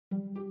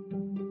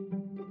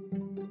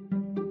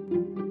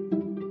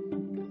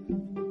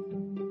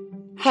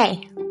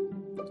Hey,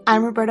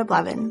 I'm Roberta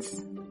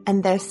Blevins,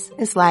 and this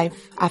is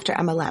Life After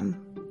MLM,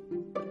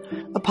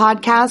 a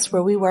podcast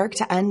where we work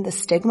to end the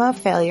stigma of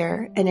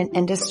failure in an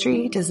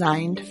industry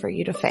designed for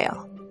you to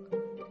fail.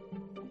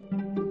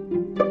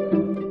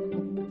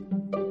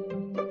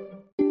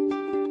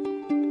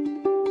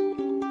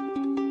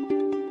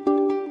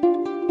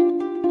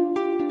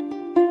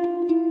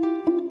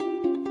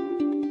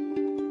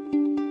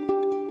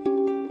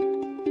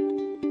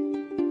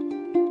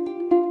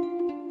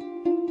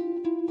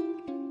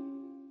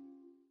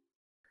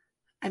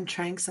 I'm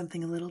trying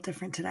something a little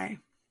different today.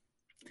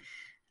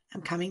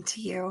 I'm coming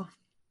to you,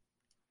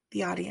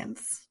 the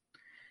audience,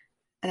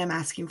 and I'm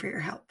asking for your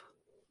help.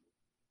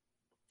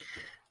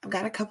 I've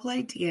got a couple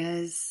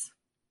ideas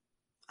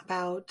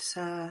about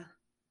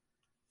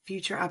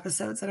future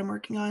episodes that I'm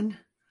working on.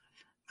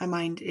 My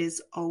mind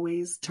is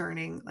always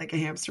turning like a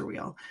hamster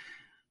wheel.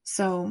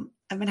 So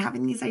I've been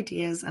having these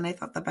ideas, and I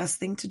thought the best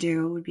thing to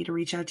do would be to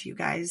reach out to you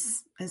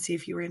guys and see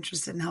if you were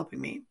interested in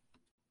helping me.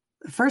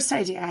 The first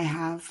idea I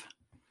have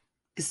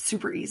is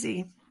super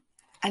easy.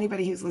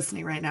 Anybody who's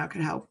listening right now could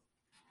help.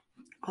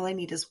 All I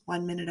need is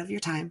 1 minute of your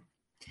time.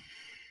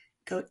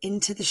 Go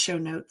into the show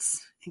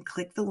notes and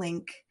click the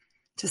link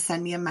to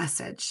send me a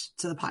message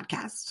to the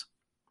podcast.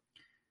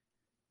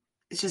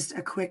 It's just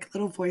a quick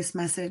little voice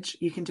message.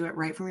 You can do it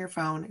right from your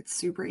phone. It's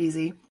super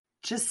easy.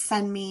 Just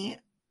send me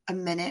a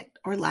minute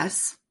or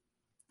less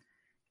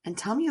and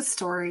tell me a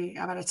story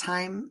about a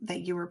time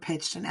that you were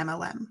pitched an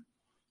MLM.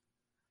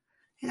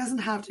 It doesn't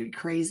have to be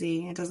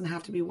crazy. It doesn't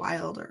have to be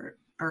wild or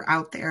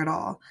out there at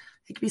all.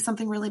 It could be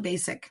something really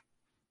basic.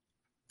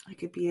 It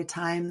could be a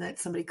time that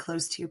somebody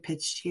close to you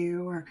pitched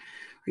you, or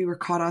you were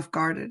caught off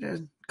guard at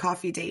a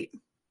coffee date.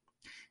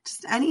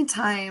 Just any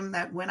time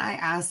that when I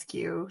ask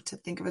you to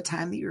think of a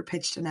time that you were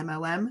pitched an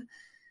MLM,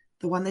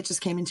 the one that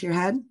just came into your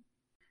head,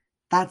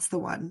 that's the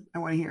one I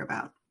want to hear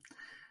about.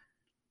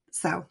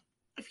 So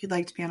if you'd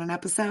like to be on an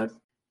episode,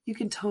 you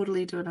can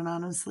totally do it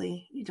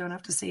anonymously. You don't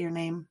have to say your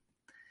name.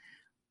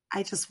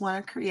 I just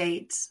want to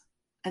create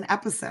an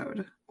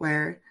episode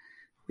where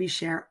we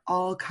share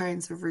all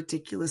kinds of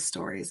ridiculous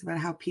stories about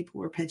how people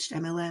were pitched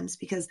MLMs,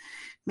 because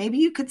maybe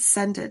you could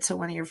send it to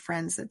one of your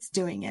friends that's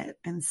doing it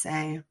and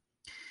say,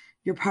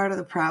 you're part of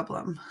the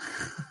problem.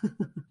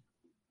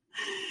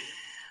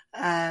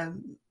 I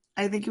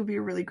think it would be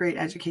a really great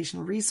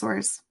educational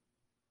resource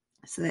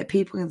so that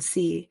people can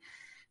see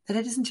that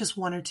it isn't just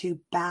one or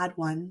two bad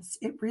ones.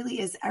 It really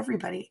is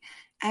everybody.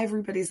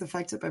 Everybody's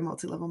affected by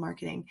multi-level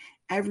marketing.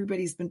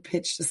 Everybody's been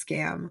pitched a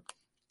scam.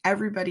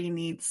 Everybody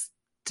needs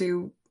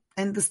to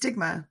end the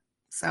stigma.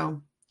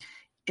 So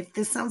if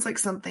this sounds like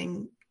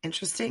something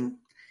interesting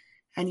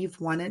and you've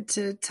wanted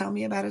to tell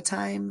me about a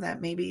time that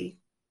maybe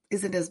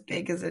isn't as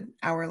big as an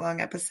hour-long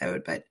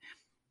episode, but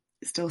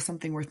still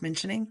something worth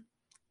mentioning,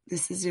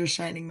 this is your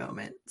shining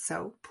moment.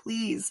 So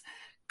please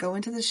go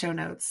into the show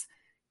notes,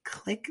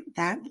 click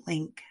that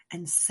link,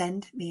 and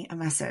send me a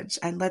message,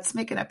 and let's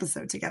make an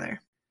episode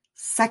together.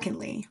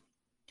 Secondly,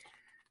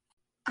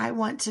 I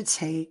want to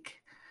take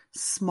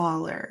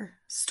smaller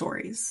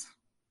stories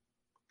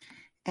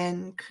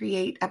and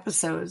create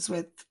episodes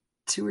with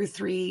 2 or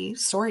 3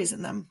 stories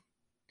in them.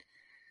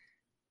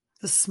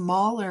 The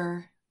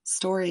smaller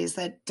stories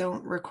that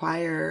don't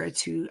require a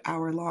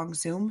 2-hour-long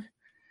Zoom,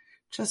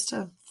 just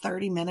a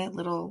 30-minute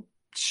little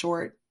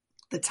short,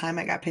 the time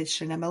I got pitched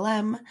an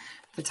MLM,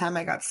 the time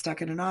I got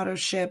stuck in an auto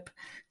ship,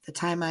 the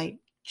time I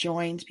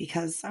joined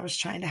because I was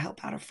trying to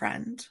help out a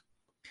friend.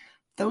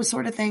 Those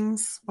sort of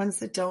things, ones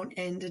that don't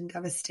end in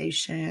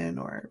devastation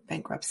or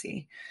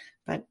bankruptcy,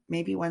 but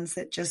maybe ones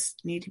that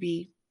just need to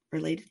be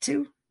related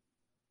to,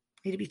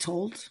 need to be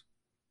told,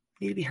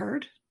 need to be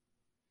heard.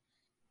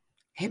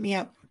 Hit me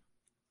up.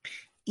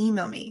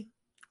 Email me,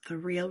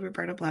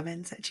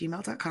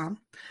 therealrobertablevins@gmail.com,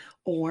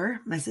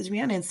 or message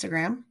me on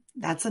Instagram.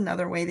 That's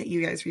another way that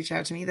you guys reach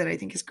out to me that I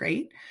think is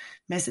great.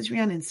 Message me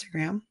on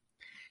Instagram.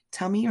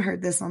 Tell me you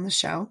heard this on the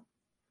show.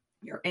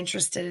 You're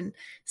interested in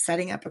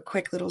setting up a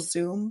quick little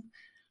Zoom,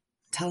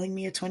 telling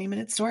me a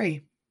 20-minute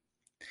story.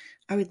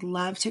 I would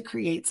love to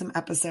create some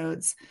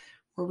episodes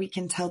where we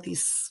can tell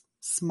these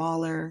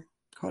smaller,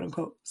 quote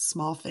unquote,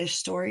 small fish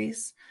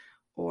stories,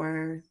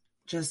 or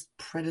just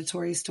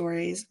predatory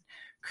stories,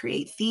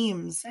 create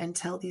themes and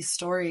tell these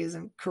stories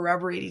and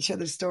corroborate each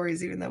other's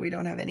stories, even though we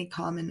don't have any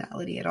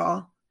commonality at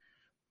all.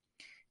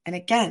 And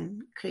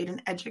again, create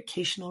an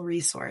educational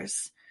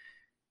resource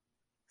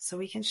so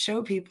we can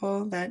show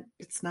people that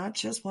it's not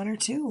just 1 or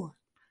 2.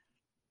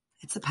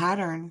 It's a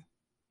pattern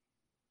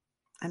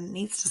and it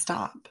needs to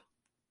stop.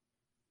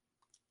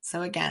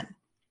 So again,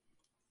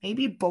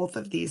 maybe both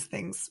of these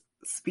things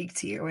speak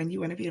to you and you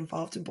want to be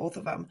involved in both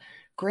of them.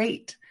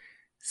 Great.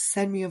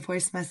 Send me a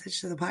voice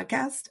message to the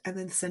podcast, and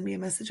then send me a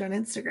message on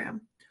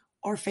Instagram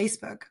or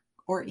Facebook,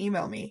 or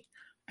email me.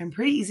 I'm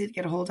pretty easy to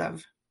get a hold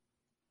of.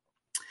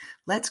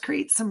 Let's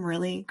create some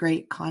really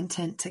great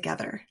content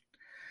together.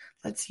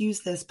 Let's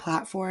use this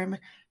platform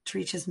to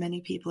reach as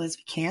many people as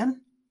we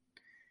can.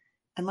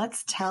 And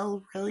let's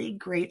tell really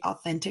great,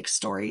 authentic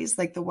stories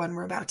like the one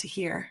we're about to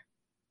hear.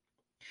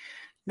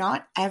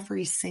 Not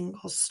every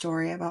single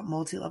story about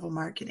multi-level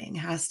marketing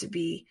has to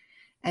be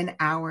an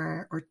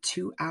hour or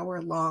 2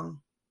 hour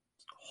long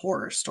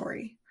horror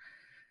story.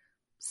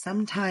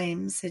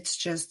 Sometimes it's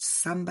just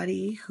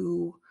somebody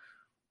who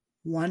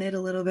wanted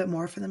a little bit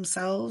more for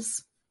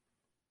themselves,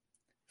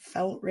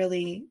 felt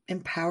really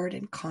empowered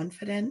and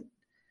confident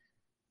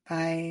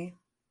by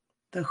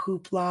the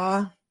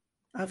hoopla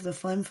of the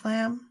flim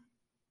flam,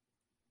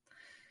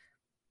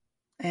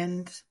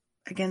 and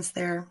against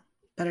their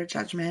better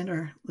judgment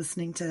or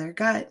listening to their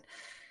gut,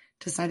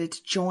 decided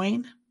to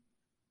join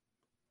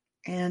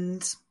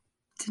and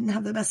didn't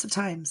have the best of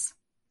times.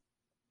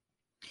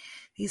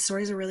 These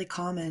stories are really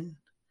common.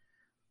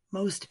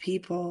 Most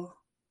people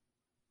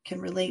can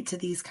relate to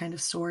these kind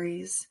of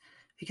stories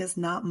because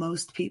not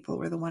most people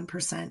were the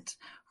 1%,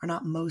 or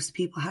not most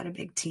people had a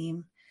big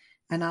team,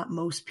 and not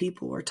most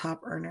people were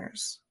top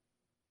earners.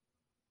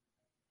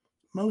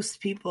 Most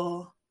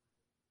people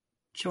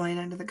join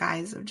under the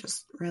guise of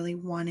just really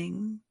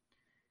wanting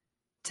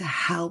to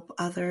help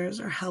others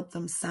or help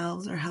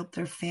themselves or help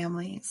their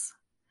families.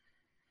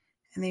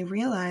 And they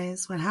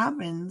realize what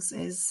happens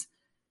is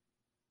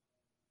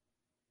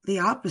the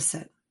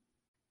opposite.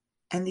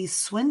 And these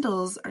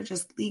swindles are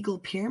just legal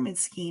pyramid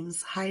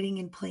schemes hiding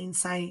in plain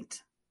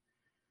sight.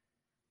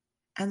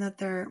 And that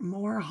they're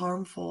more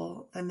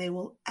harmful than they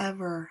will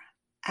ever,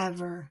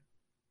 ever,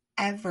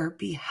 ever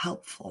be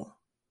helpful.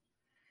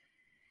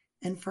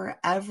 And for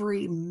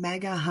every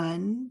mega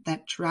hun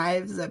that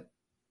drives a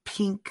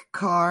pink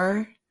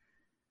car,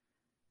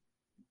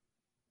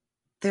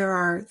 there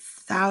are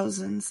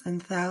thousands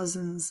and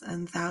thousands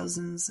and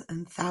thousands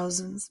and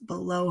thousands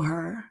below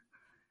her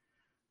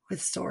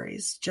with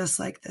stories just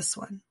like this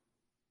one.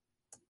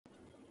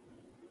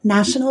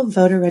 National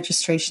Voter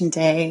Registration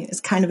Day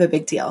is kind of a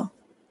big deal.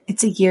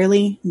 It's a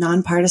yearly,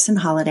 nonpartisan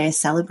holiday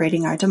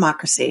celebrating our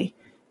democracy,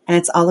 and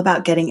it's all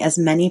about getting as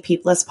many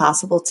people as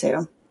possible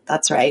to,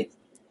 that's right,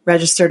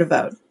 register to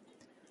vote.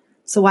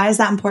 So why is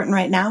that important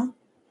right now?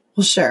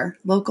 Well, sure,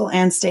 local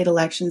and state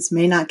elections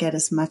may not get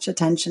as much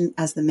attention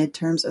as the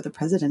midterms or the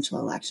presidential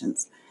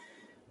elections,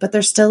 but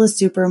they're still a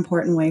super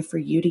important way for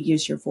you to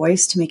use your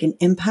voice to make an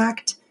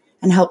impact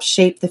and help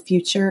shape the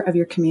future of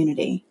your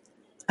community.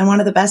 And one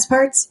of the best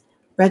parts?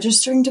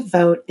 Registering to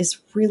vote is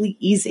really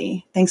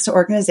easy thanks to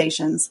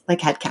organizations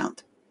like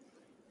HeadCount.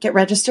 Get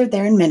registered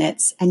there in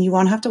minutes, and you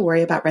won't have to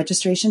worry about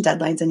registration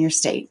deadlines in your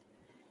state.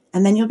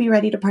 And then you'll be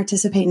ready to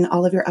participate in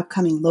all of your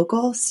upcoming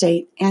local,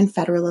 state, and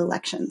federal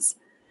elections.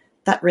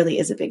 That really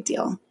is a big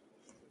deal.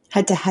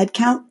 Head to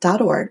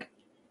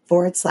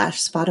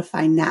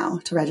headcount.org/Spotify now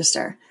to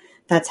register.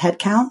 That's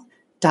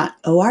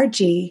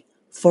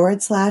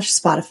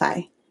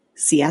headcount.org/Spotify.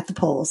 See you at the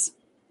polls.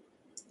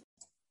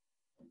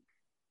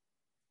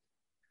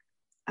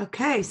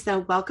 Okay, so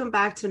welcome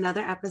back to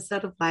another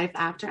episode of Life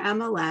After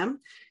MLM.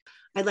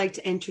 I'd like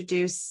to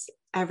introduce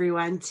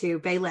everyone to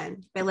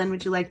Baylin. Baylin,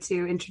 would you like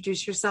to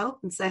introduce yourself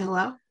and say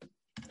hello?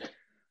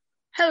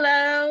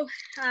 Hello,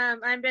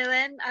 I'm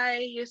Baylin. I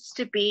used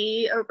to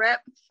be a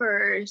rep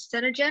for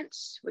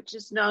Senegence, which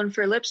is known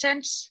for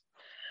LipSense.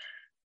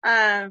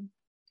 I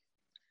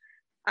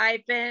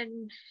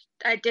did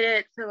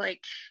it for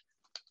like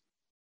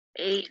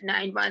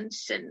 8-9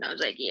 months, and I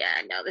was like,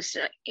 yeah, no, this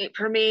ain't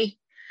for me.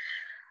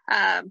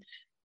 I'm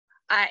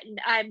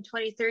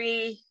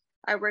 23.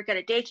 I work at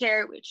a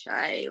daycare, which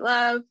I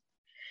love.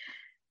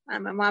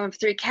 I'm a mom of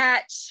 3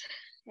 cats,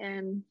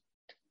 and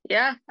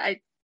yeah, I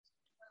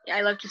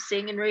love to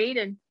sing and read,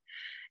 and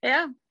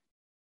yeah,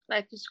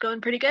 life is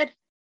going pretty good.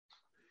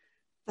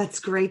 That's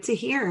great to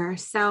hear.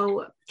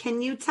 So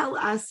can you tell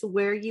us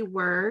where you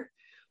were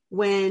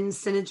when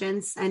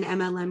Senegence and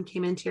MLM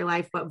came into your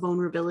life, what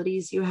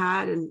vulnerabilities you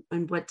had, and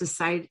what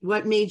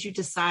made you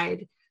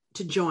decide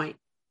to join?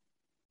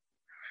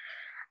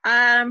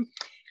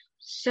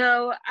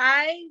 So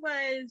I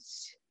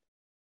was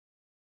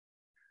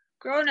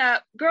growing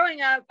up,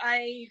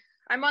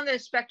 I'm on the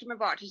spectrum of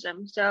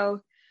autism.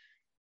 So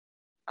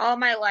all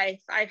my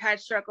life, I've had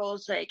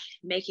struggles like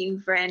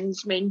making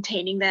friends,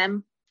 maintaining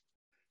them.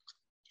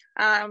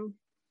 And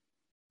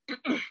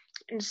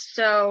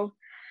so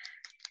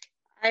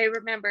I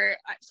remember,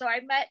 I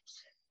met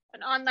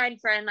an online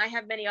friend. I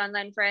have many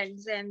online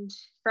friends, and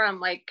from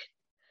like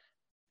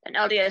an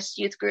LDS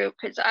youth group,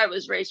 because I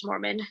was raised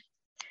Mormon.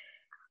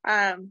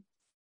 I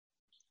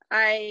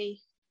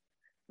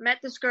met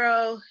this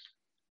girl.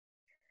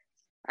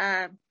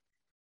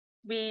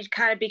 We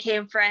kind of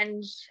became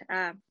friends.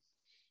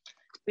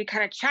 We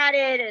kind of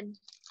chatted, and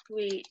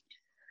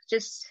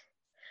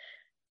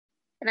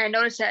and I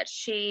noticed that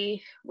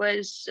she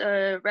was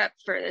a rep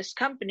for this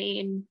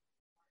company, and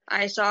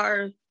I saw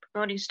her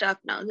promoting stuff,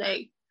 and I was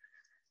like,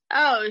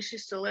 oh, it's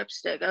just a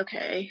lipstick.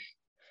 Okay.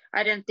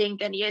 I didn't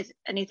think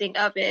anything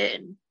of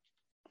it.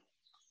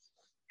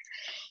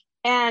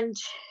 And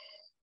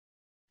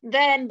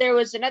then there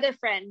was another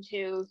friend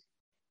who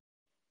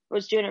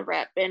was doing a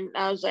rep, and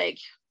I was like,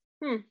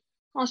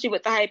 I'll see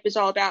what the hype is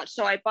all about.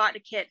 So I bought a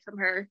kit from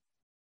her,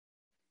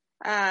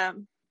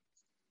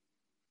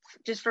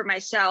 just for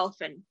myself,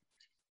 and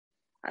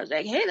I was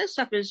like, hey, this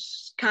stuff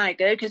is kind of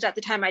good, because at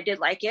the time I did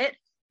like it.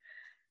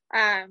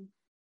 And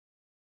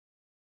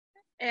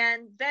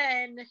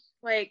then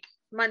like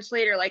months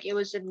later, like it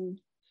was in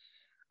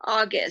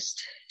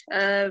August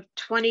of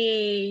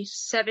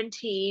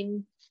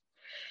 2017.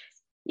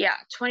 Yeah,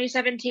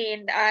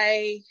 2017.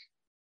 I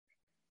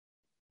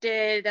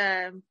did.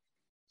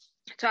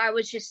 So I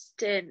was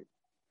just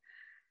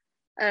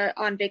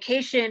on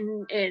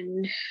vacation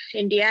in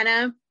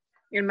Indiana,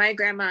 and my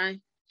grandma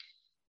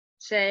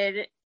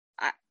said,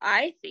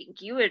 I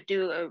think you would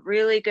do a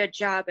really good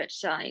job at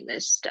selling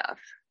this stuff.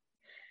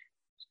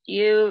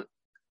 I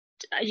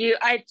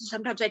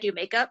sometimes I do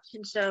makeup,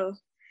 and so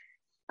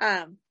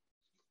and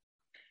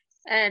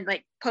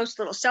like post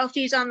little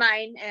selfies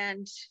online,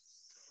 and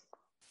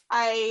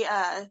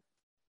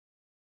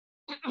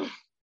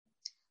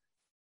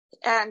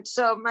and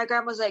so my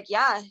grandma was like,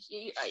 yeah,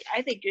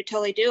 I think you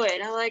totally do it.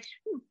 And I'm like,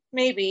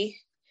 maybe.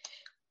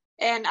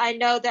 And I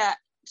know that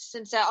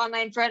since that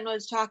online friend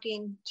was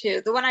talking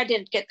to the one I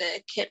didn't get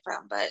the kit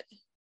from, but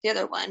the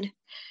other one,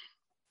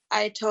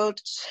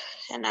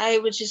 and I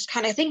was just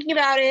kind of thinking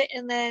about it.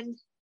 And then,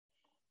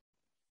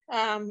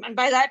 and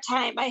by that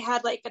time I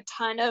had like a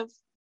ton of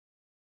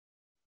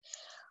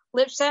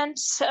lip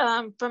scents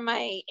from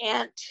my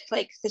aunt,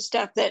 like the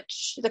stuff that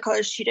the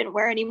colors she didn't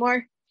wear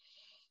anymore.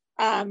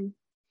 And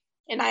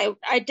I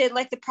did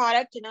like the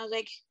product, and I was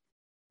like,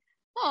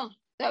 oh,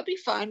 that would be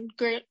fun.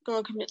 Great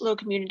little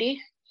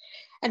community.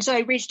 And so I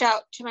reached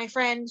out to my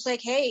friends,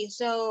 like, hey,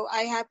 so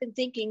I have been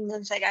thinking,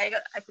 and it's like,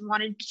 I've been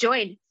wanting to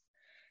join.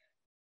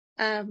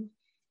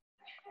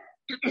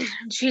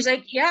 She's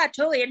like, yeah,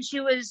 totally. And she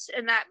was,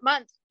 in that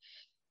month,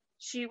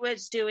 she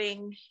was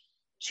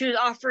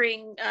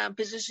offering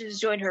positions to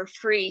join her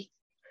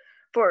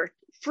her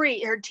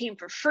team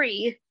for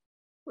free,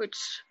 which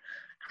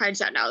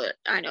finds out now that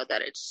I know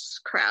that it's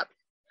crap.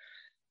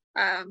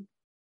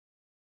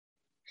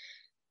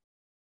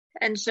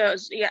 And so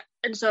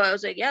I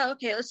was like, yeah,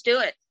 okay, let's do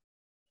it.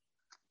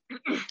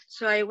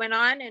 So I went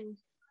on, and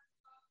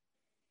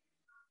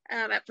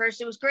at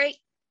first it was great,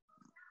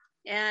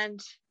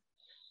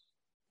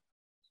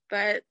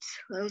 but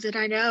little did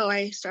I know,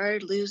 I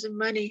started losing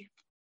money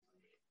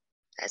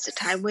as the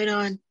time went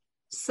on.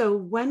 So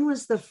when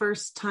was the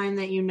first time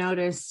that you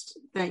noticed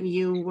that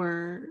you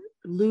were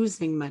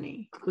losing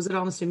money? Was it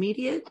almost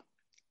immediate?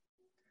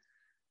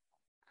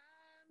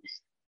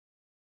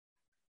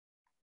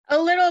 A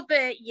little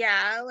bit,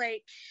 yeah.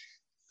 Like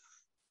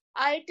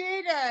I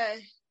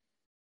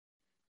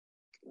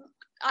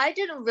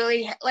didn't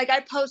really, like, I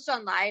post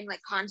online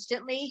like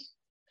constantly.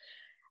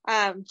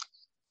 And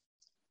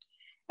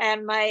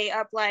my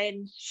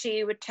upline,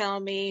 she would tell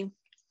me,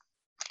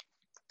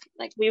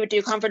 like, we would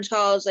do conference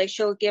calls, like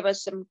she'll give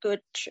us some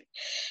good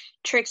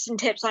tricks and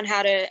tips on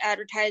how to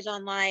advertise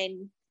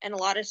online, and a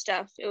lot of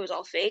stuff, it was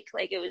all fake.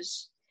 Like, it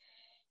was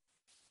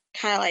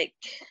kind of like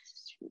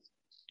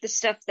the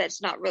stuff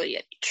that's not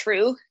really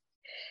true.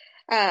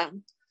 So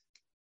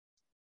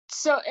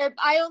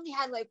I only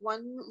had like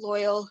one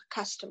loyal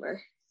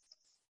customer.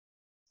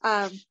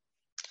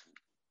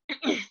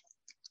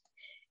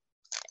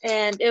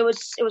 And it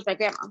was my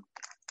grandma.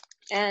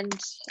 And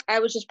I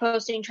was just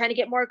posting, trying to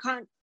get more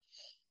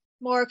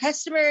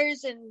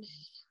customers. And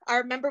I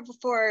remember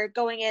before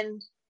going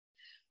in,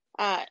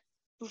 I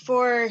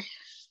remember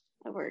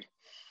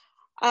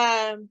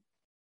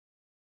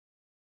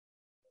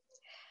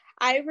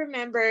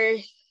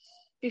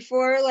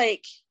before,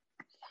 like,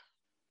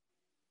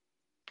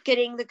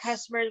 getting the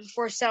customers,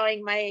 before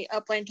selling, my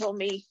upline told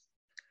me,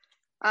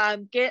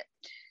 get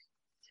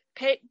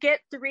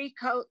three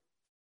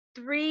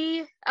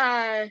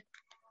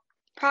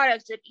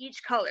products of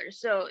each color.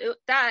 So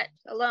that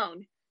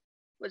alone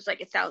was like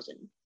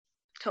 1,000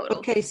 total.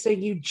 Okay, so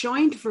you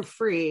joined for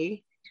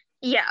free.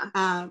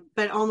 Yeah.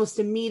 But almost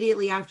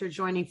immediately after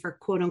joining for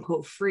quote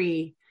unquote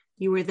free,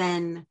 you were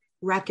then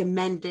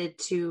recommended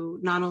to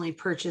not only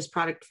purchase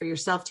product for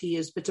yourself to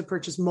use, but to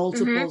purchase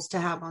multiples to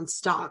have on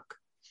stock.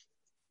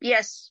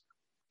 Yes.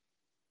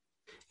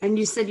 And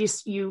you said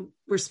you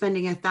were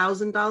spending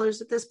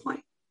 $1,000 at this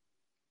point?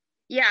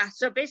 Yeah.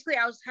 So basically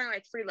I was kind of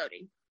like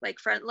freeloading, like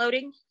front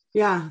loading.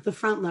 Yeah, the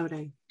front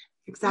loading.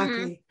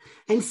 Exactly.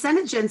 And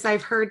SeneGence,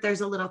 I've heard there's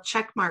a little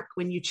check mark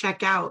when you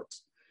check out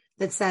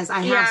that says,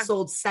 I have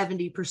sold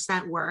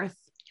 70% worth.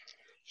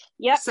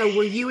 Yep. So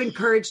were you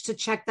encouraged to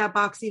check that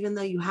box even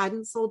though you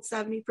hadn't sold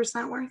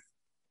 70% worth?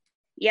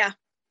 Yeah.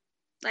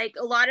 Like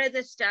a lot of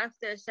the stuff,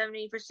 the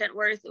 70%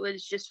 worth, it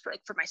was just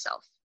for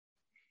myself.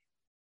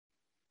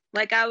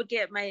 Like I would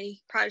get my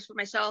products for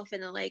myself,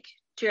 and then like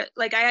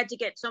I had to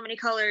get so many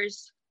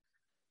colors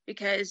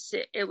because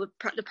the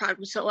product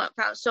would sell out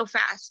so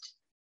fast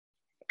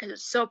because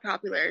it's so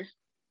popular.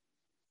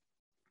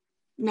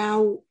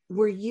 Now,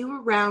 were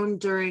you around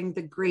during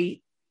the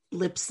great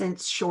lip scent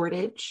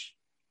shortage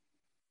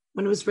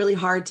when it was really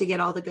hard to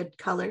get all the good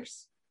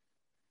colors?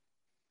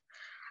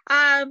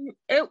 I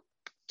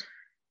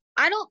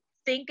don't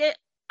think it,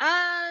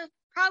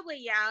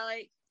 probably, yeah.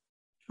 Like,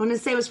 I want to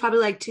say it was probably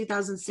like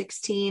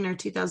 2016 or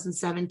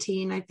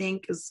 2017, I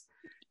think, is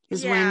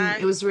is when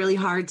it was really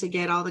hard to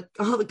get all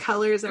the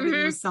colors.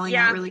 Everything was selling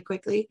out really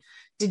quickly.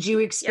 Did you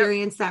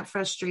experience that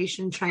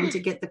frustration trying to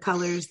get the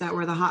colors that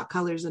were the hot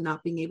colors and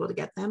not being able to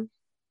get them?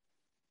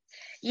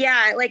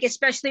 Yeah, like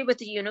especially with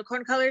the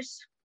unicorn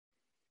colors.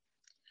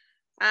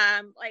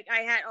 Like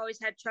I had always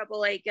had trouble,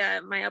 like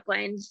my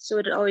uplines,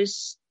 so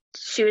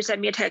she would send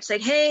me a text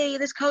like, hey,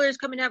 this color is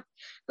coming up,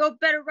 go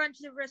better run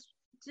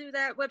to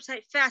that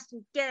website fast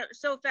and get it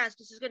so fast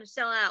because it's going to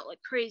sell out like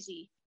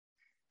crazy.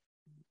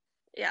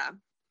 Yeah.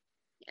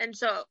 And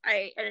so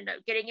I ended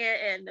up getting it,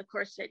 and of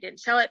course I didn't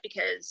sell it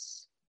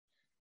because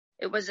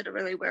it wasn't a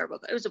really wearable,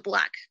 it was a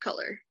black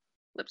color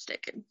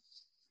lipstick, and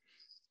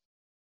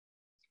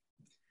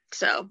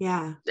so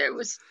there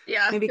was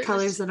maybe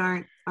colors that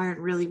aren't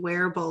really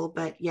wearable,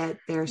 but yet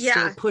they're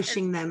still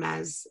pushing them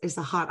as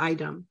a hot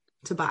item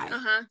to buy.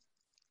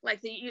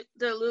 Like the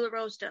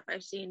LuLaRoe stuff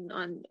I've seen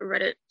on a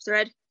Reddit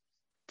thread,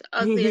 the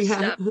ugliest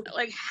stuff.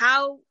 Like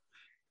how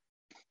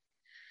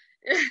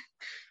it's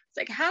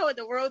like, how in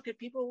the world could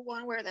people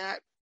want to wear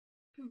that?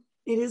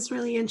 It is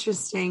really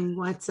interesting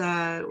what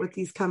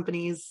these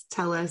companies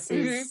tell us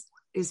is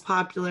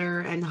popular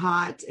and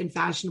hot and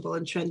fashionable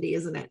and trendy,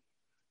 isn't it?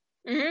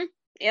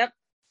 Yep.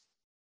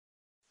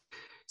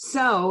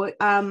 So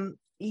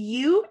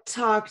you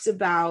talked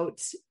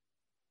about,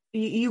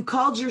 you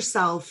called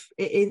yourself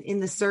in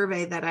the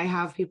survey that I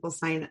have people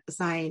in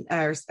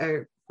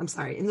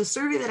the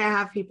survey that I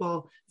have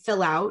people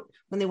fill out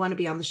when they want to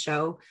be on the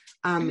show.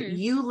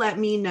 You let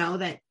me know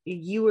that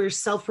you were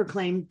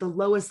self-proclaimed the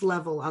lowest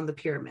level on the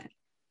pyramid.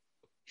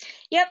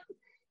 Yep.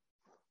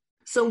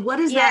 So what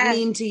does that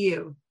mean to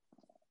you?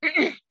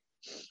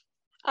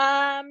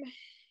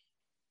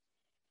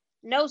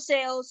 No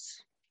sales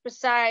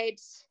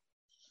besides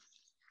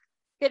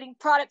getting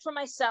product for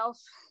myself.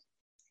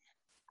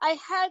 I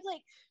had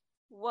like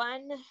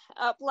one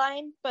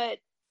upline, but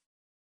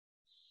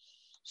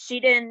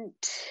she didn't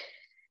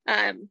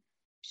make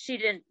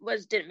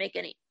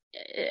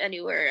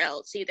anywhere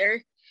else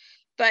either.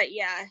 But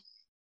yeah,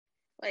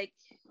 like,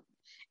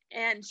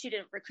 and she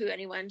didn't recruit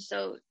anyone,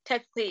 so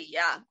technically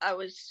I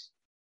was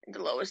in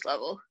the lowest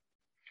level.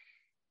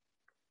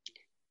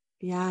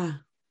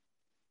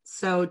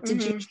 So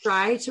did you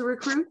try to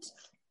recruit?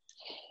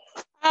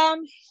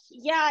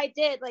 Yeah, I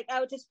did. Like,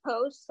 I would just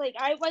post. Like,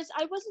 I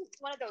wasn't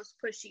one of those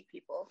pushy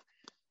people.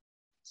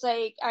 It's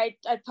like I'd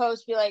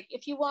post, be like,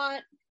 if you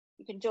want,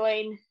 you can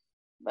join,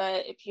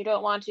 but if you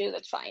don't want to,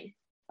 that's fine.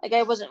 Like,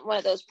 I wasn't one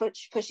of those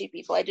pushy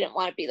people. I didn't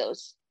want to be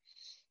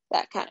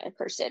that kind of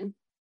person.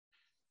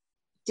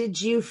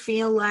 Did you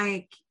feel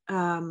like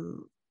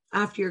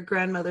after your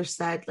grandmother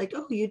said, like,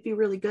 oh, you'd be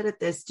really good at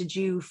this, did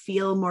you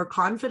feel more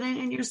confident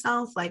in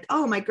yourself? Like,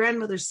 oh, my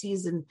grandmother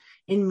sees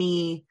in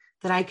me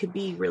that I could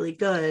be really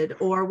good?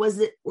 Or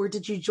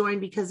did you join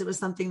because it was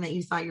something that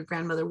you thought your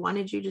grandmother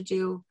wanted you to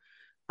do?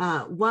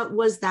 What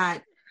was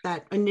that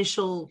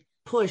initial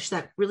push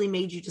that really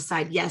made you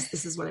decide, yes,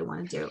 this is what I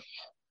want to do?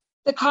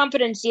 The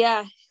confidence.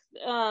 Yeah.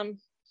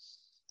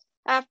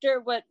 After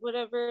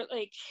whatever,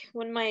 like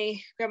when my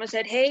grandma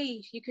said,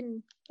 hey,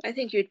 I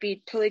think you'd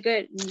be totally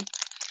good. And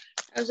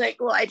I was like,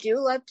 well, I do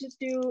love to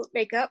do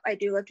makeup. I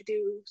do love to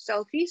do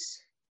selfies.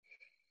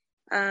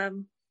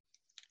 And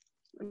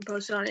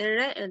post it on the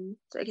internet, and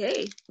it's like,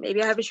 hey,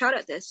 maybe I have a shot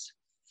at this.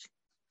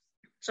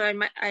 So I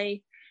went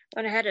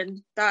ahead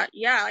and thought,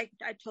 I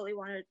totally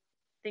want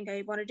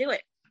to do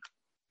it.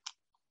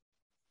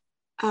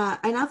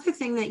 Another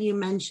thing that you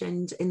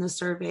mentioned in the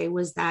survey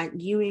was that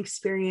you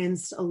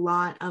experienced a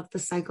lot of the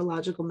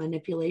psychological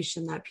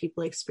manipulation that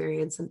people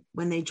experience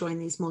when they join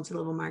these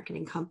multi-level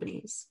marketing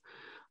companies.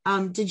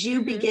 Did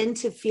you begin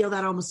to feel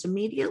that almost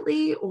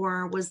immediately,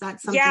 or was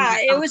that something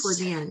that felt toward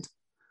the end?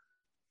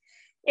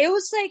 It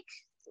was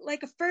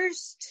like a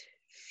first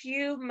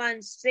few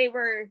months, they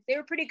were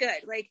pretty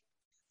good. Like,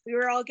 we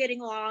were all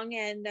getting along,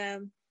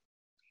 and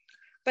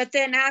but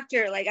then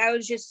after, like, I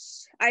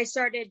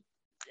started,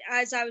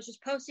 as I was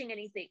just posting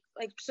anything,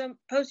 like some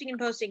posting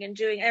and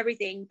doing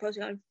everything,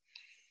 posting on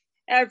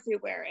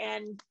everywhere,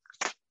 and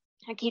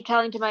I keep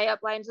telling to my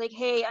uplines, like,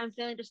 hey, I'm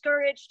feeling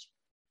discouraged,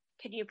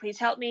 can you please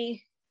help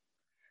me?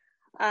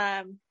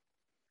 And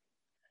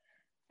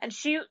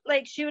she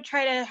would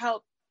try to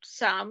help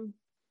some,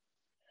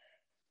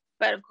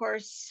 but of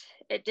course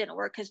it didn't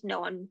work because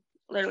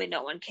literally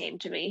no one came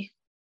to me.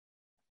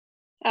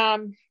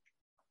 And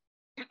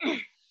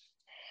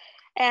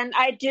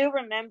I do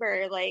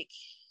remember, like,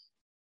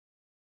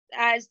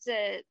 as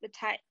the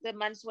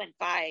months went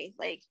by,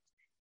 like,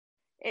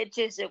 it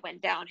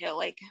went downhill.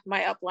 Like,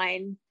 my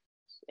upline,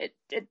 it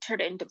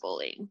turned into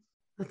bullying.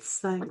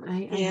 That's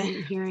I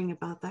hate hearing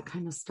about that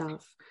kind of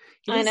stuff.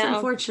 It's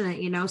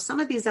unfortunate, some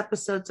of these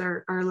episodes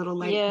are a little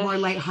more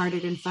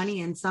lighthearted and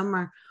funny, and some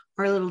are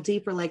a little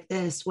deeper, like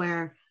this,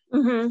 where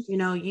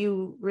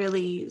you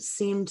really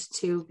seemed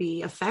to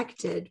be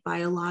affected by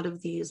a lot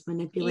of these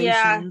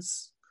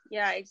manipulations.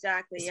 Yeah,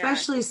 exactly.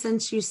 Especially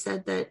since you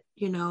said that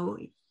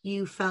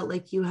you felt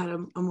like you had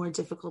a more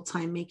difficult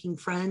time making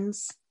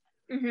friends.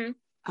 And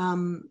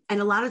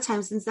a lot of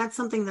times, since that's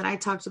something that I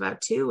talked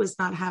about too, is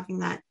not having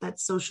that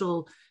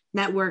social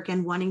network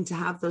and wanting to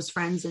have those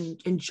friends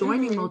and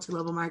joining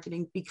multi-level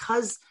marketing,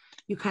 because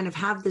you kind of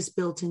have this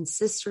built-in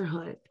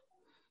sisterhood.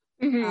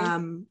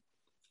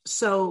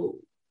 So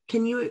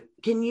can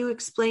you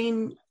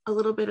explain a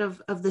little bit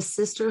of the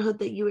sisterhood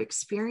that you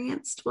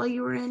experienced while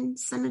you were in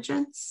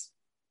SeneGence?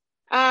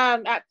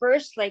 At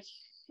first, like,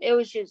 it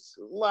was just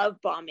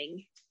love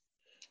bombing,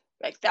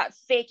 like that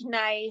fake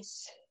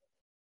nice.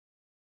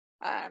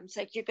 It's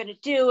like, you're gonna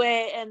do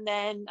it, and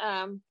then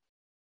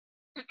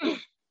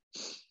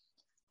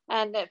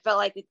and it felt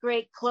like a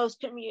great close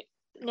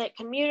knit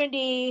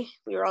community.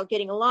 We were all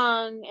getting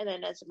along, and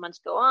then as the months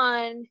go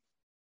on,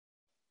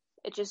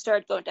 it just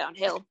started going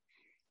downhill.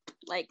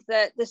 Like,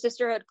 the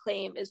sisterhood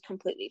claim is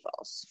completely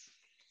false.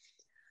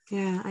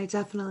 Yeah, I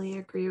definitely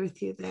agree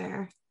with you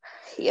there.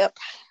 Yep.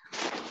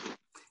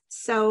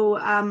 So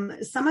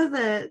some of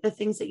the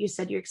things that you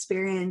said you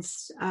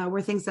experienced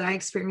were things that I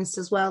experienced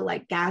as well,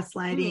 like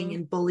gaslighting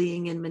and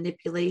bullying and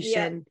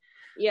manipulation.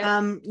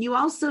 Yeah. You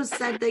also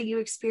said that you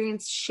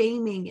experienced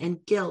shaming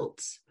and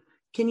guilt.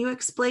 Can you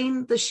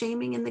explain the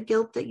shaming and the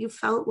guilt that you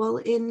felt while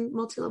in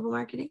multi-level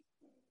marketing?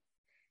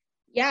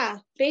 Yeah,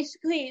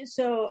 basically,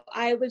 so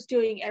I was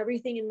doing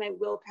everything in my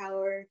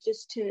willpower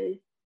just to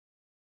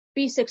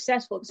be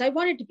successful, because I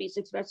wanted to be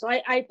successful.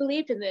 I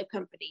believed in the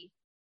company,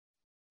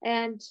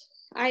 and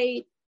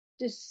I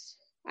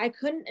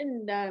couldn't.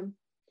 And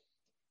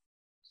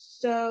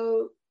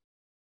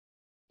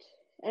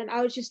and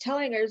I was just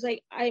telling her, I was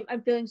like,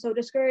 I'm feeling so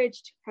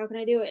discouraged. How can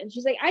I do it? And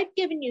she's like, I've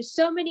given you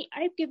so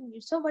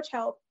much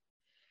help,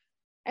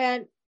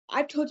 and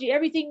I've told you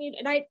everything.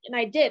 And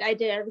I did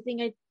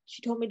everything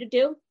she told me to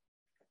do.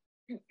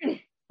 And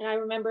I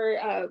remember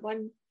a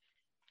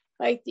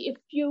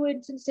few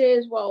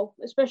instances, well,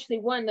 especially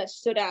one that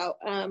stood out.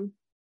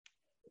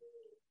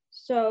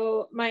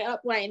 So my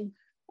upline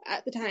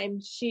at the time,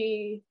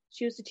 she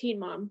was a teen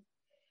mom,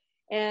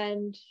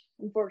 and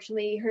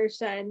unfortunately her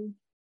son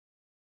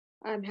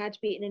had to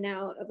be in and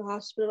out of the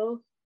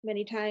hospital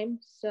many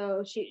times.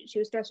 So she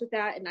was stressed with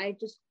that, and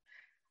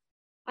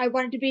I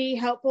wanted to be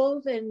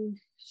helpful, and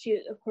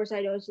she, of course,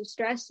 I noticed the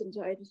stress, and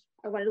so I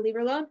wanted to leave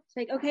her alone. It's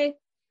like, okay,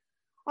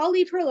 I'll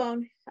leave her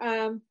alone.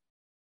 And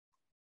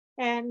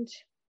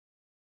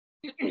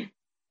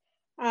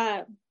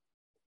I'll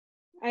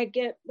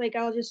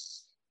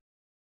just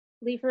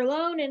leave her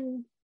alone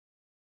and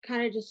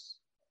kind of just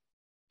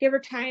give her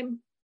time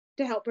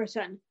to help her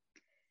son.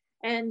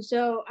 And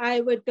so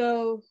I would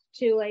go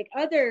to like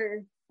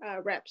other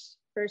reps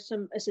for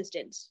some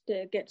assistance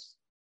to get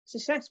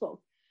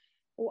successful.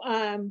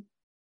 And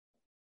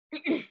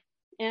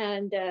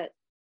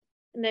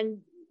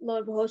then lo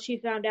and behold, she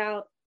found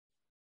out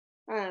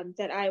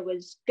that I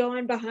was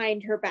going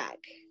behind her back,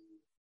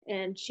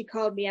 and she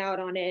called me out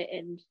on it.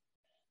 And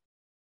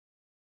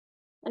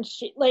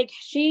she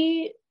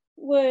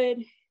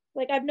would,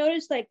 like, I've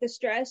noticed, like, the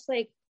stress,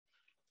 like,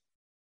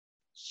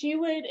 she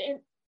would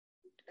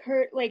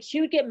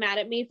get mad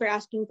at me for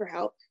asking for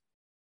help,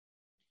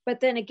 but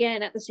then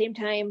again, at the same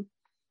time,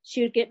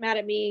 she would get mad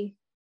at me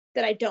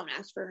that I don't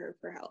ask for her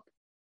for help.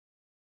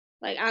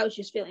 Like, I was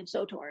just feeling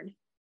so torn.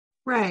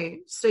 Right.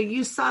 So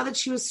you saw that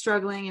she was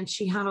struggling and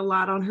she had a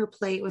lot on her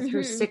plate with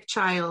her sick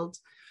child.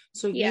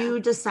 So you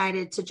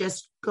decided to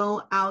just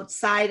go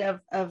outside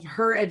of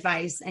her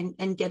advice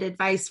and get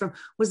advice from,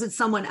 was it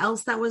someone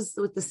else that was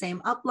with the same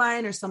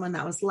upline, or someone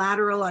that was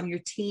lateral on your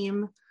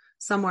team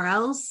somewhere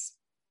else?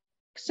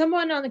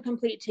 Someone on the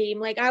complete team.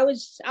 Like, I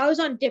was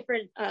on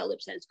different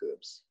LipSense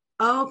groups.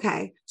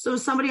 Okay. So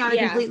somebody on a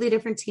completely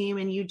different team,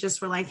 and you just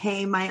were like,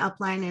 hey, my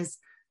upline is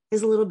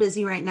a little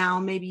busy right now.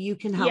 Maybe you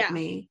can help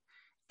me.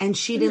 And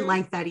she didn't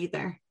like that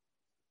either.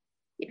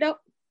 Nope.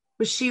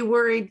 Was she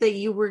worried that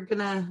you were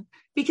gonna,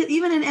 because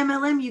even in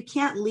MLM, you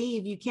can't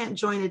leave, you can't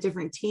join a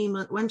different team.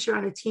 Once you're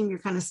on a team, you're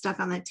kind of stuck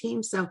on that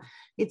team. So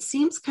it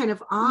seems kind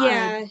of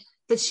odd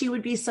that she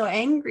would be so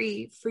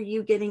angry for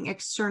you getting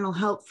external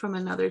help from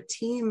another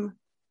team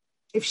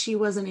if she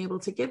wasn't able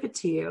to give it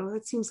to you.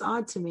 That seems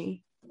odd to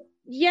me.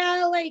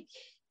 Yeah, like,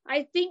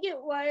 I think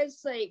it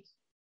was like,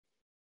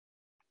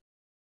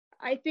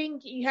 I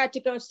think you had to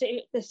go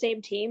stay the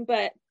same team,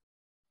 but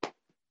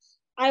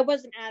I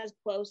wasn't as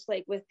close,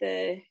 like, with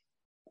the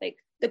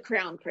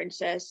crown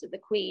princess, the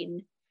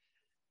queen.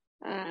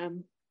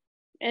 And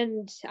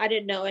I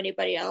didn't know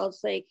anybody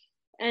else, like,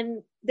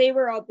 and they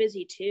were all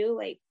busy too.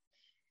 Like,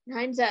 in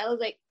hindsight, I was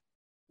like,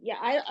 yeah,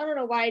 I don't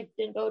know why I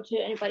didn't go to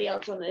anybody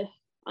else on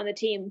the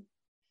team,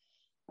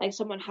 like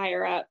someone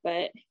higher up,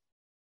 but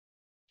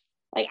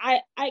like,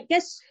 I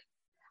guess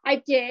I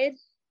did,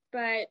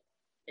 but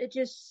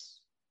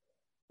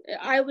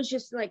I was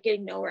just like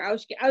getting nowhere. I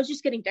was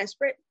just getting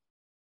desperate.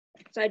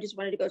 So I just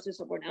wanted to go to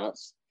someone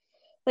else,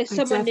 like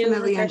someone new. I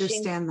definitely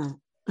understand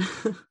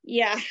that.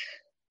 Yeah,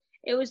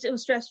 it was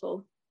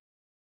stressful.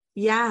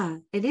 Yeah,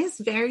 it is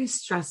very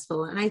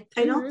stressful. And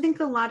I don't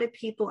think a lot of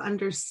people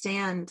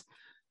understand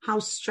how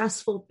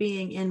stressful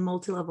being in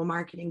multi-level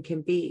marketing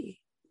can be.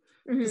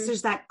 Because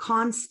there's that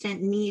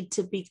constant need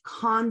to be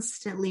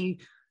constantly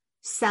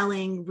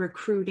selling,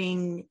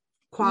 recruiting,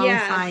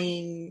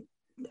 qualifying,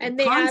 And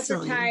they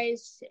constantly.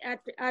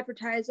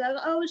 advertise,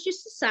 oh, it's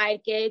just a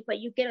side gig, but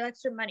you get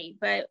extra money.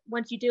 But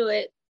once you do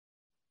it,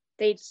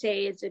 they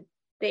say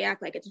they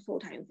act like it's a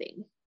full-time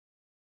thing.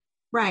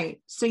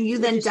 Right. So you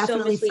then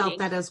definitely felt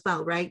that as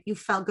well, right? You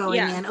felt going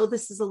in, oh,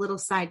 this is a little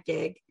side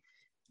gig.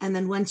 And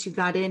then once you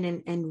got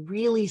in and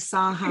really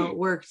saw how it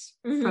worked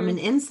from an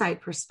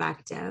inside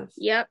perspective,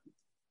 yep,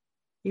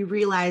 you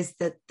realized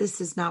that this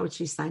is not what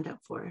you signed up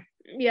for.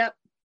 Yep.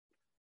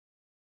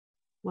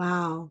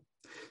 Wow.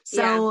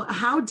 So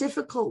how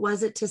difficult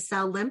was it to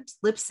sell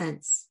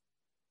LipSense?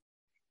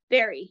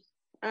 Very.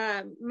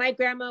 My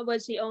grandma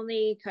was the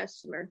only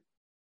customer.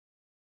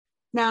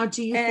 Now,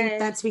 do you think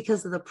that's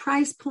because of the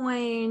price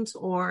point,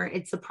 or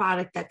it's a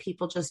product that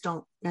people just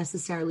don't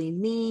necessarily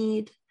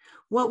need?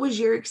 What was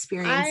your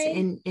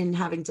experience in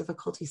having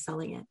difficulty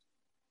selling it?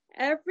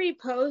 Every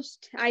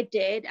post I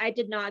did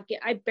not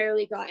get, I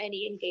barely got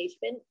any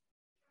engagement.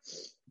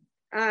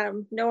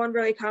 No one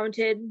really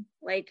commented,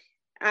 like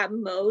at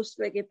most,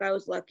 like if I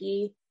was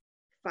lucky,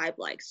 5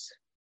 likes.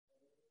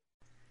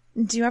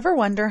 Do you ever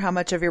wonder how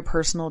much of your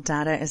personal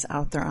data is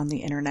out there on the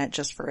internet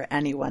just for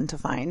anyone to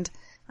find?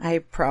 I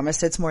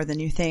promise it's more than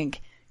you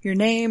think. Your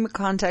name,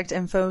 contact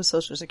info,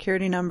 social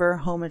security number,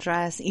 home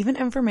address, even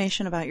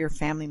information about your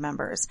family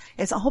members.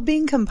 It's all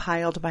being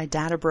compiled by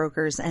data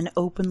brokers and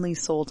openly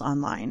sold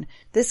online.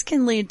 This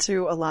can lead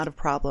to a lot of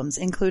problems,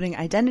 including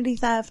identity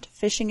theft,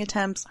 phishing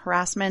attempts,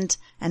 harassment,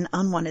 and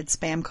unwanted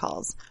spam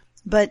calls.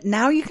 But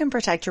now you can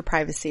protect your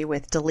privacy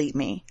with Delete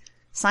Me.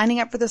 Signing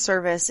up for the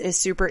service is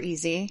super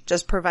easy.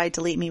 Just provide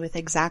Delete Me with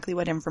exactly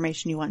what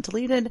information you want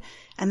deleted,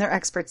 and their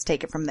experts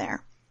take it from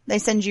there. They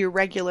send you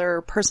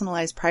regular,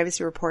 personalized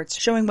privacy reports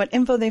showing what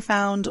info they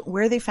found,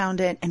 where they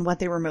found it, and what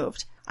they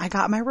removed. I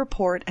got my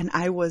report and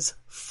I was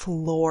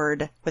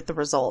floored with the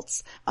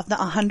results. Of the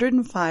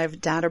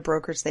 105 data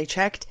brokers they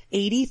checked,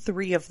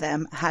 83 of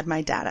them had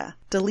my data.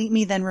 Delete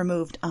Me then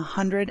removed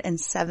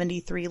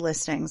 173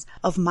 listings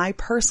of my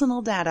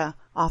personal data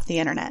off the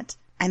internet,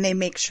 and they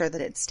make sure that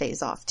it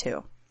stays off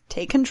too.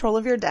 Take control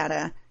of your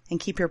data and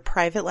keep your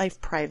private life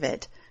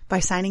private by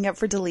signing up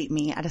for Delete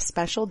Me at a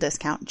special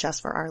discount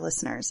just for our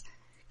listeners.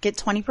 Get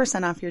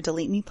 20% off your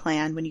Delete Me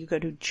plan when you go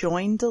to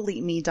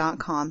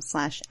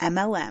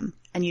joindeleteme.com/MLM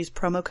and use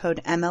promo code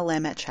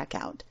MLM at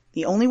checkout.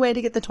 The only way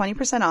to get the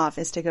 20% off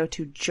is to go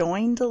to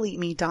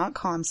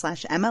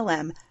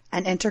joindeleteme.com/MLM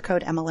and enter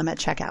code MLM at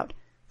checkout.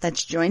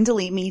 That's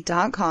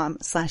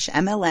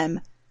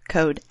joindeleteme.com/MLM,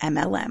 code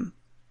MLM.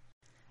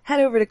 Head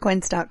over to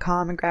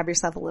quince.com and grab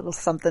yourself a little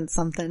something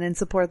and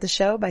support the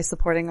show by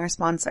supporting our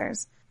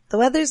sponsors. The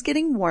weather's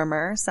getting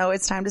warmer, so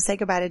it's time to say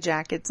goodbye to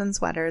jackets and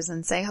sweaters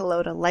and say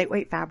hello to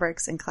lightweight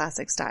fabrics and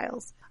classic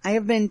styles. I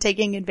have been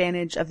taking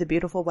advantage of the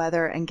beautiful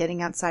weather and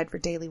getting outside for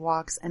daily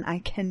walks, and I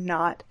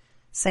cannot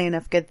say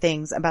enough good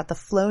things about the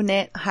Flow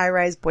Knit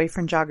high-rise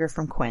boyfriend jogger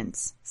from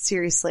Quince.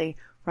 Seriously,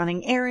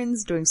 running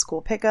errands, doing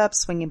school pickups,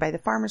 swinging by the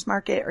farmer's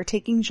market, or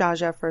taking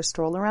Jaja for a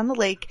stroll around the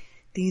lake,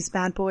 these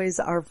bad boys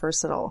are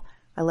versatile.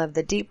 I love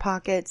the deep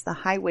pockets, the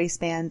high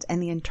waistband, and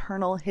the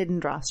internal hidden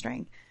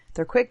drawstring.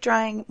 They're quick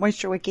drying,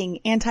 moisture wicking,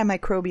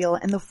 antimicrobial,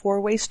 and the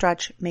 4-way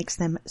stretch makes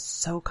them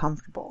so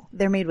comfortable.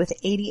 They're made with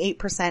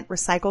 88%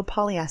 recycled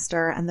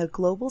polyester, and the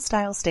Global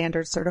Style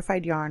Standard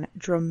certified yarn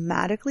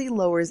dramatically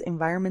lowers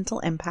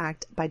environmental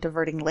impact by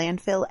diverting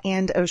landfill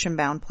and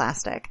ocean-bound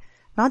plastic.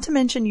 Not to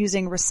mention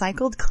using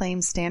recycled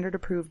claim standard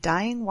approved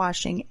dyeing,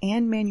 washing,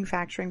 and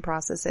manufacturing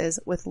processes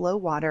with low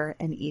water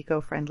and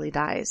eco-friendly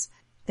dyes.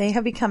 They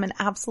have become an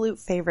absolute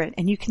favorite,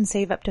 and you can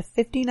save up to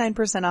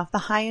 59% off the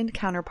high-end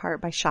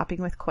counterpart by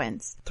shopping with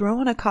Quince. Throw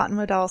on a cotton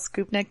modal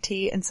scoop neck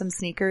tee and some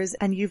sneakers,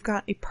 and you've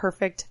got a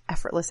perfect,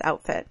 effortless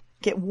outfit.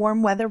 Get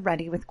warm weather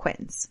ready with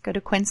Quince. Go to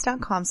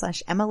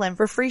quince.com/MLM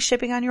for free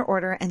shipping on your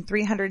order and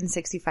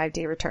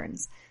 365-day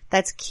returns.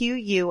 That's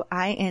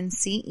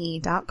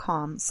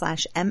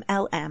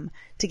QUINCE.com/MLM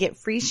to get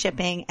free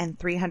shipping and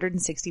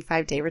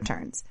 365-day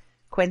returns.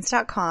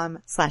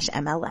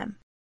 Quince.com/MLM.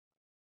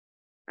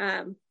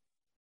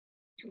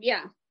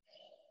 Yeah.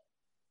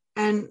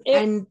 And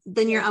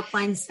then your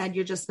upline said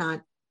you're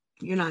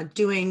not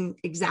doing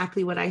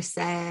exactly what I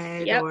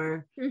said. Yep.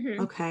 Or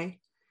okay.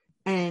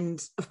 And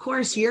of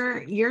course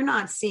you're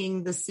not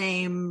seeing the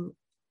same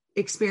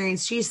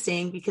experience she's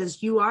seeing,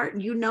 because you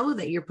know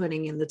that you're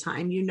putting in the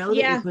time, you know that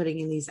you're putting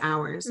in these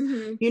hours,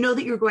 you know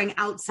that you're going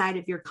outside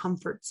of your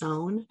comfort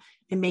zone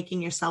and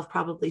making yourself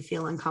probably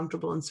feel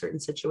uncomfortable in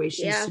certain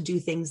situations to do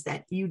things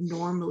that you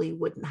normally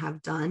wouldn't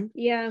have done.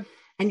 Yeah.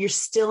 And you're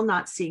still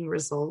not seeing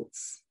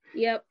results.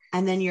 Yep.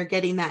 And then you're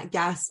getting that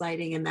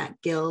gaslighting and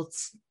that guilt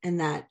and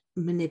that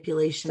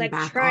manipulation like,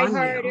 back try on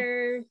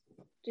harder, you.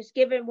 Just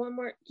give it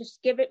more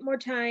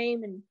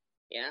time. And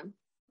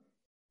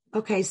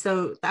Okay.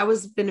 So that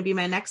was going to be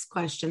my next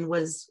question,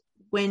 was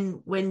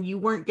when you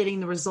weren't getting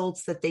the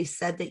results that they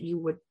said that you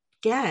would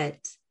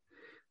get,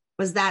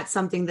 was that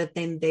something that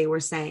then they were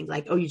saying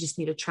like, oh, you just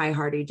need to try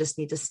harder, you just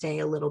need to stay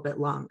a little bit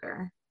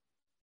longer?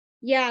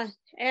 Yeah.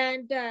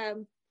 And,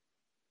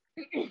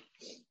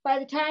 by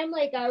the time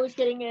like I was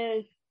getting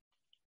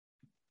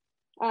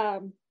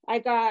I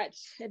got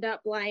an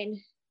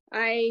upline.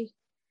 I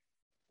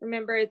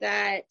remember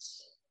that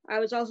I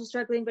was also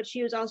struggling, but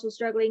she was also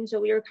struggling. So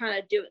we were kind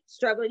of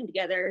struggling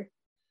together.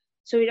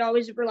 So we'd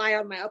always rely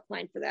on my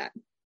upline for that,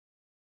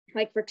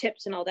 like for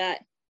tips and all that.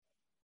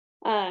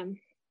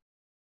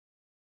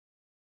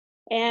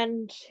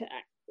 And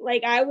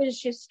like, I was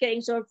just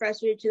getting so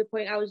frustrated to the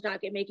point I was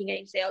not making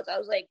any sales. I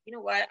was like, you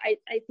know what? I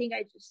think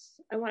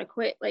I want to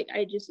quit. Like,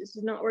 this is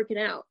not working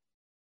out.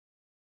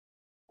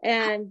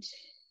 And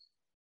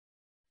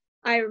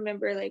I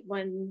remember like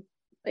one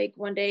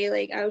day,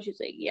 like I was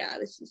just like, yeah,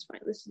 this is fine.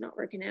 This is not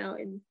working out.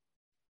 And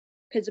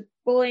because of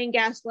bullying,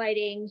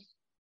 gaslighting,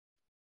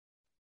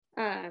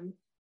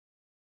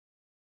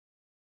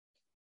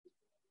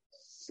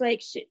 it's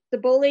like the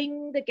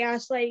bullying, the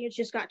gaslighting, it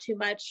just got too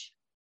much.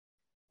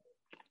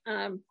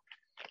 So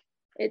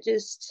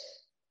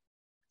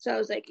I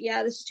was like,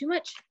 yeah, this is too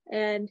much.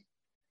 And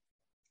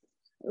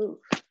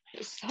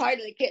it's hard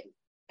to get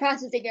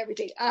processing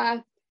everything.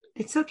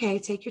 It's okay.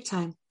 Take your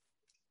time.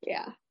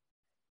 Yeah.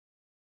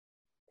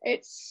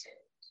 It's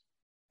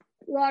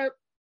a lot of,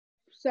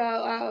 so,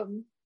 I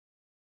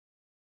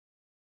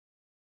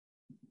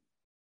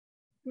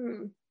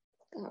don't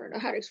know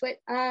how to explain.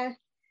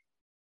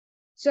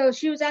 So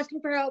she was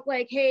asking for help,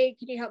 like, hey,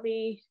 can you help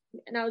me?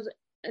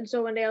 And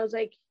so one day I was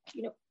like,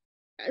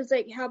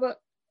 how about,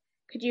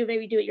 could you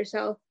maybe do it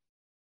yourself?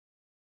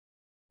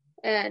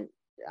 And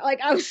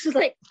like, I was just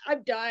like,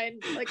 I'm done.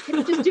 Like, can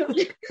you just do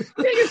it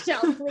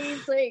yourself,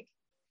 please? Like,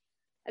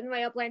 and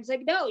my upline's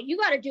like, no, you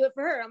got to do it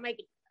for her. I'm like,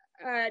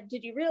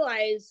 did you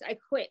realize I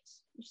quit?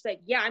 She's like,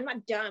 yeah, I'm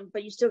not done,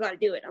 but you still got to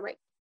do it. I'm like,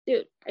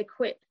 dude, I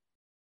quit.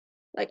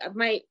 Like,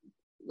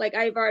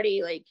 I've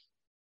already like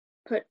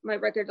put my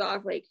records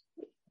off, like,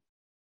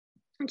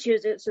 and she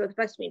was so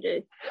expects me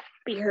to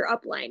be her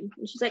upline.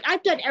 And she's like,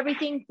 I've done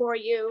everything for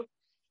you.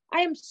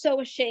 I am so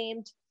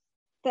ashamed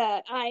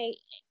that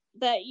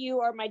you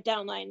are my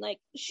downline. Like,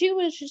 she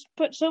was just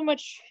put so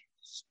much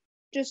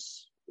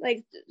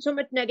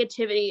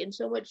negativity and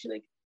so much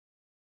like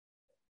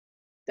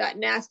that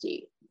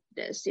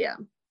nastiness.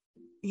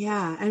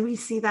 Yeah, and we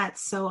see that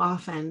so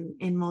often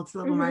in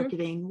multi-level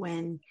marketing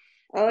when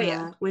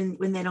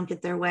when they don't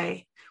get their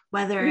way,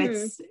 whether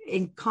it's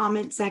in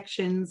comment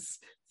sections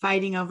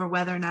fighting over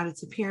whether or not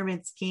it's a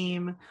pyramid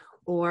scheme,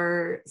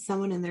 or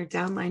someone in their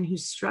downline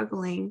who's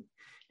struggling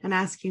and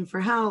asking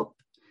for help.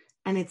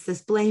 And it's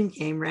this blame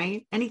game,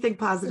 right? Anything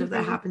positive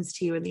that happens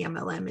to you in the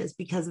MLM is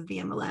because of the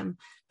MLM,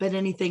 but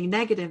anything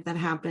negative that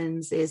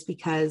happens is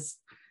because,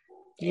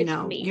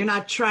 you're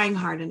not trying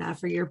hard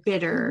enough, or you're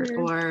bitter,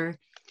 or,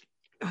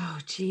 oh,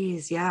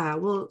 geez. Yeah.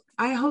 Well,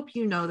 I hope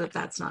you know that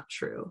that's not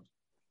true.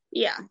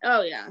 Yeah.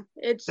 Oh yeah.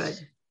 It's good.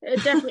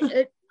 It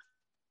definitely,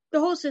 the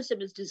whole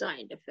system is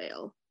designed to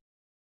fail.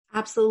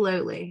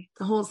 Absolutely.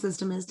 The whole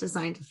system is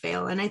designed to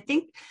fail. And I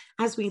think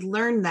as we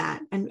learn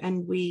that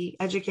and we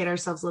educate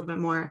ourselves a little bit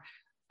more,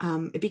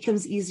 it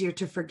becomes easier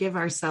to forgive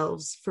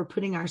ourselves for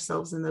putting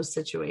ourselves in those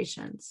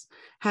situations.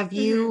 Have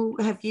you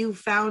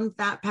found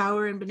that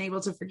power and been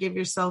able to forgive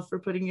yourself for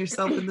putting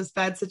yourself in this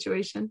bad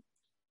situation?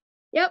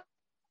 Yep.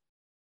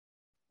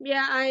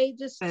 Yeah. I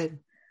just, good.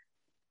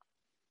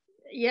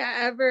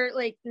 Yeah,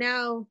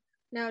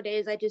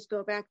 nowadays I just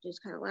go back,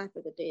 just kind of laugh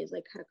at the days,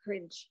 like kind of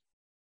cringe.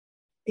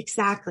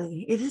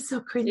 Exactly. It is so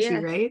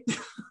cringy, right?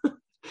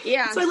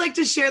 Yeah. So I like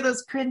to share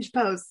those cringe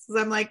posts.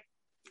 I'm like,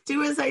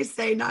 do as I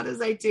say, not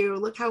as I do.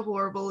 Look how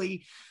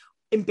horribly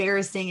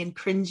embarrassing and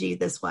cringy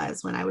this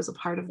was when I was a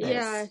part of this.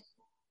 Yeah.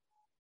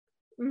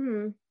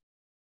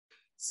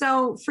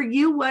 So for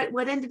you,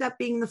 what ended up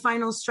being the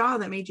final straw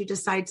that made you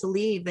decide to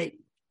leave, that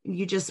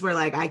you just were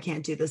like, I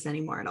can't do this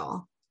anymore at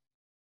all?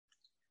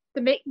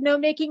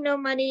 Making no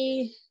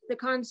money, the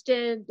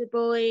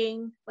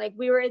bullying. Like,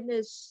 we were in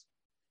this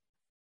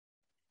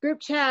group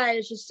chat,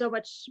 it's just so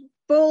much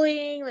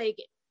bullying. Like,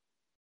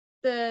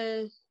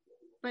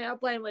 my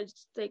upline was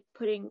like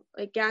putting,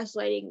 like,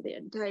 gaslighting the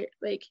entire,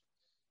 like,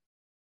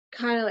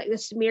 kind of like the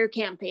smear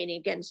campaign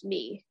against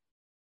me,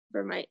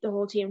 for the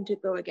whole team to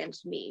go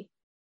against me.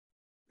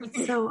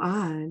 It's so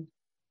odd.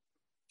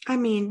 I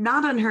mean,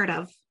 not unheard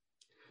of,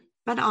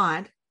 but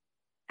odd,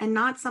 and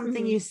not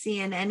something you see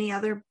in any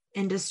other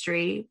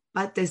industry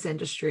but this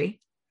industry.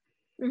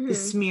 The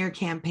smear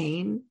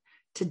campaign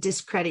to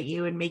discredit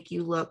you and make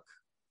you look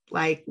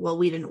like, well,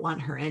 we didn't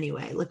want her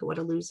anyway. Look at what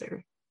a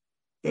loser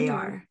they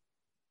are.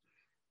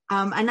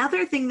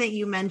 Another thing that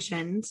you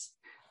mentioned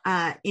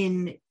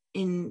in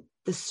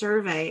the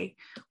survey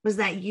was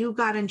that you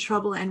got in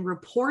trouble and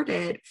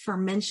reported for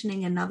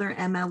mentioning another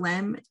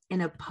MLM in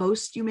a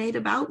post you made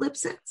about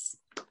Lipsitz.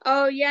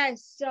 Oh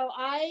yes. So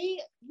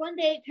one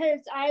day,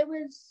 because I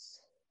was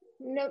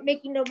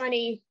making no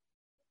money,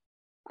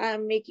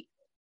 one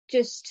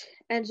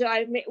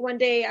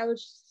day I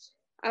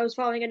was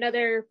following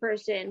another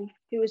person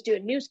who was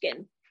doing Nu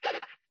Skin.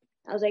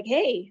 I was like,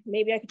 hey,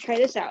 maybe I could try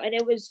this out. And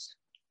it was,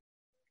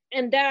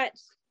 and that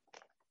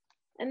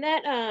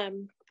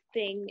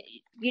thing,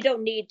 you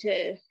don't need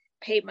to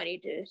pay money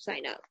to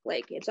sign up.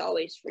 Like, it's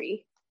always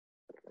free.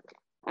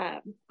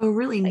 Oh,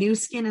 really? Nu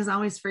Skin is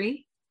always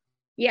free?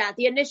 Yeah,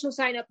 the initial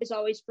sign up is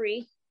always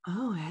free.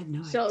 Oh, I had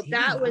no so idea.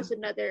 That was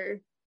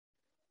another,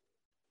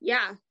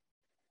 yeah.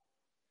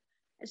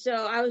 So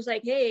I was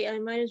like, hey, I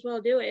might as well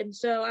do it. And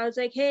so I was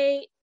like,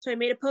 hey, so I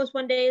made a post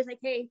one day. It's like,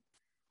 hey,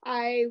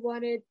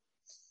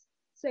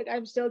 it's like,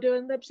 I'm still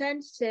doing lip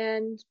sense,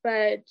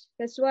 but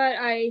guess what?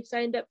 I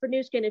signed up for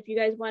Nu Skin if you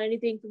guys want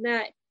anything from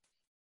that.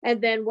 And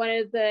then one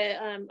of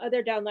the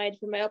other downlines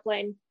from my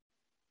upline,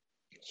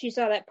 she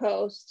saw that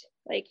post,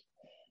 like,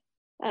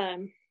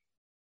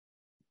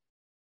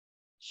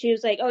 she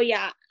was like, oh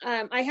yeah,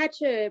 I had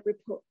to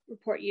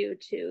report you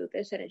to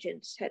the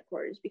Senegence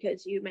headquarters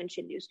because you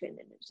mentioned Nu Skin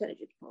in the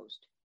Senegence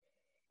post.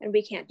 And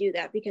we can't do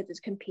that because it's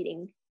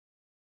competing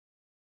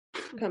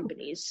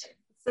companies.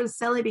 So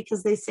silly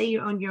because they say you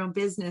own your own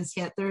business,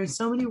 yet there are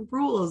so many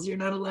rules you're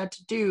not allowed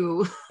to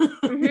do.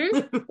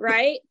 Mm-hmm.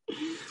 Right.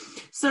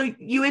 So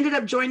you ended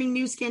up joining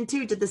Nu Skin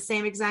too. Did the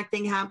same exact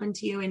thing happen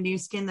to you in Nu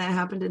Skin that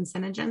happened in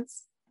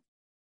Senegence?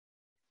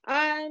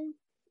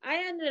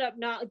 I ended up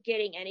not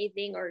getting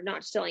anything or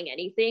not selling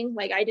anything.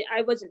 Like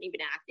I wasn't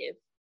even active.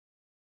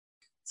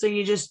 So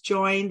you just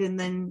joined and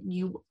then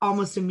you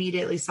almost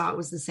immediately saw it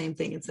was the same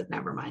thing and said,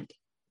 never mind.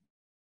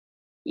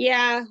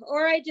 Yeah.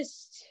 Or I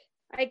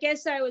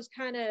guess I was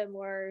kind of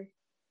more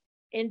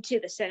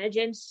into the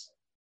Senegence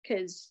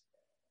because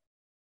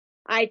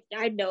I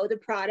know the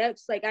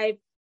products, like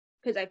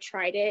because I've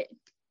tried it.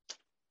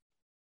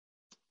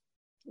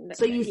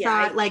 So you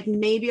thought like,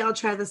 maybe I'll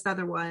try this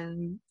other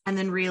one, and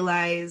then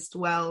realized,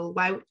 well,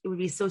 why it would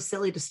be so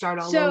silly to start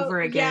all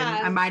over again.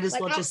 Yeah, I might as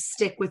well just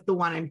stick with the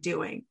one I'm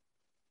doing.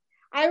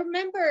 I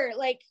remember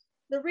like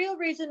the real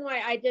reason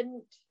why I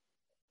didn't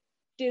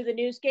do the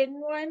Nu Skin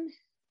one,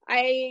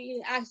 I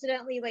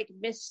accidentally like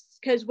missed,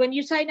 because when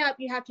you sign up,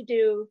 you have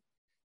to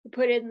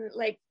put in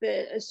like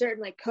a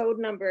certain like code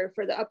number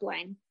for the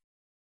upline.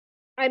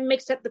 I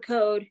mixed up the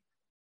code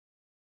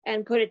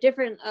and put a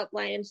different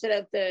upline instead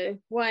of the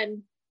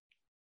one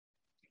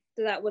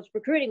that was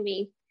recruiting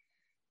me.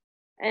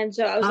 And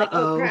so I was like,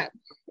 oh crap.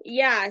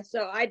 Yeah.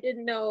 So I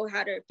didn't know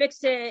how to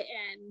fix it,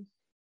 and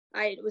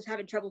I was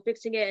having trouble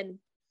fixing it, and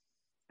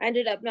I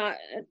ended up not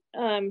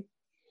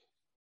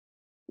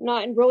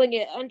enrolling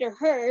it under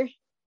her.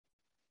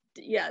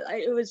 Yeah,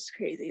 it was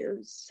crazy.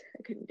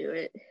 I couldn't do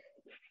it.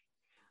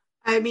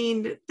 I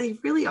mean, they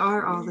really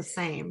are all the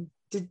same.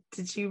 Did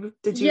you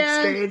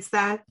experience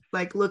that?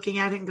 Like looking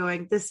at it and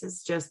going, this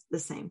is just the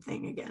same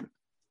thing again.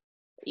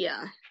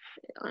 Yeah,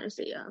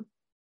 honestly, yeah.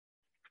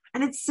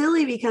 And it's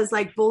silly because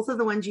like both of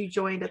the ones you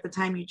joined at the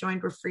time you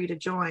joined were free to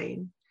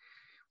join,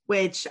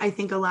 which I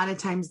think a lot of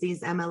times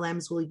these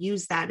MLMs will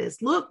use that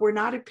as, look, we're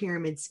not a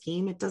pyramid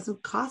scheme. It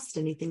doesn't cost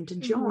anything to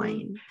join.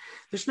 Mm-hmm.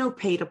 There's no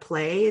pay to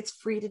play. It's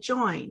free to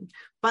join.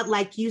 But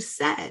like you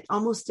said,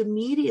 almost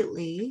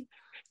immediately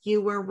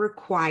you were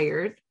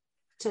required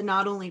to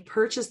not only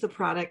purchase the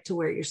product to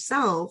wear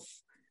yourself,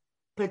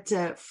 but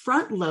to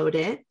front load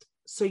it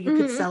so you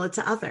could sell it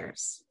to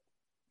others.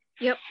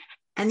 Yep.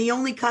 And the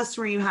only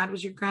customer you had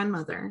was your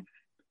grandmother.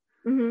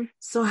 Mm-hmm.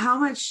 So how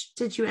much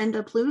did you end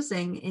up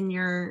losing in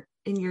your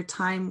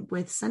time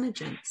with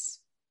Senegence?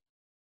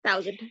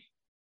 $1,000.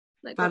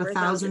 Like about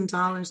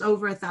 $1,000,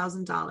 over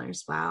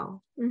 $1,000.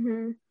 Wow.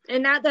 Mm-hmm.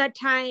 And at that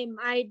time,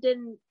 I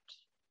didn't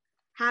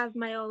have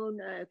my own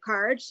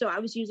card, so I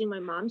was using my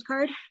mom's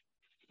card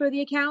for the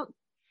account.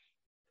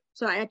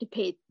 So I had to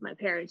pay my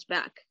parents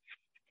back.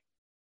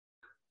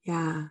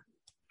 Yeah.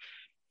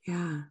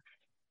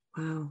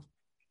 Wow.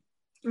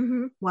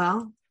 Mm-hmm.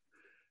 Well,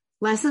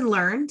 lesson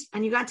learned,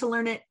 and you got to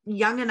learn it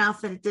young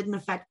enough that it didn't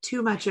affect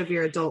too much of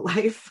your adult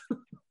life.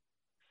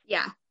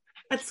 Yeah.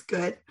 That's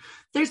good.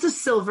 There's a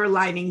silver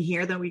lining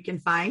here that we can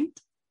find.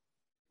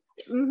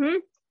 Mm-hmm.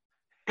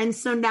 And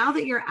so now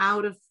that you're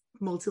out of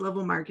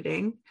multi-level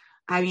marketing,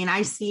 I mean,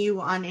 I see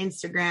you on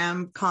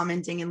Instagram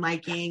commenting and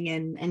liking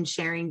and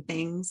sharing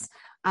things.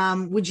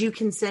 Would you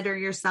consider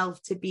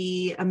yourself to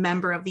be a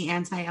member of the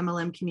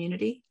anti-MLM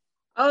community?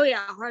 Oh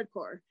yeah,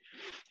 hardcore.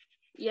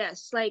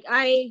 Yes, like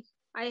I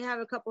have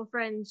a couple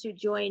friends who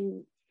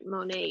joined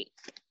Monat.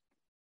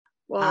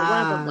 Well,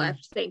 one of them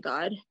left, thank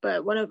God,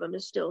 but one of them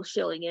is still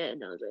shilling it,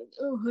 and I was like,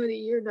 "Oh, honey,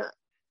 you're not.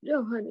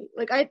 No, honey."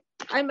 Like I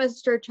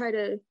messaged her, try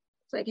to.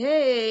 It's like,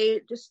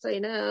 "Hey, just so you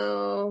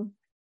know."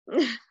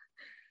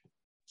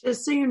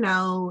 Just so you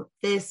know,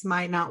 this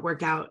might not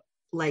work out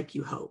like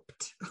you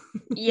hoped.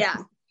 Yeah.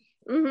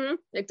 Mm-hmm.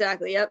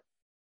 Exactly. Yep.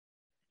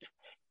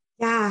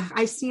 Yeah,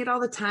 I see it all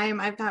the time.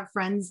 I've got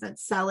friends that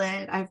sell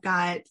it. I've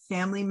got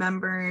family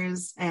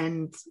members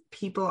and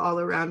people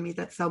all around me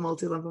that sell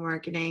multi-level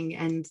marketing.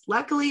 And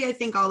luckily, I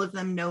think all of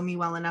them know me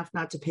well enough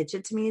not to pitch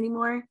it to me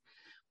anymore,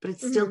 but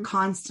it's still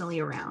constantly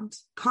around.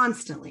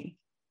 Constantly.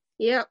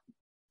 Yep.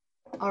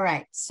 All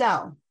right.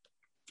 So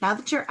now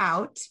that you're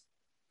out,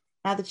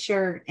 now that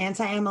you're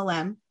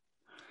anti-MLM,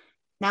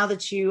 now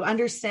that you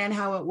understand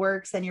how it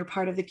works and you're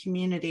part of the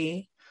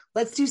community,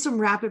 let's do some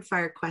rapid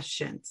fire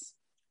questions.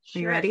 Are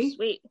you ready?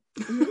 Sweet.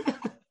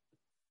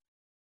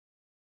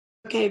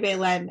 Okay,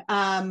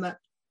 Bailyn.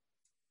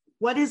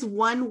 What is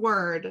one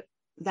word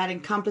that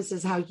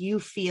encompasses how you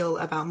feel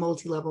about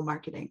multi-level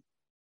marketing?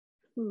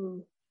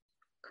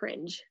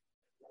 Cringe.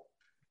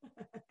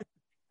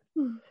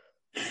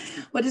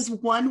 What is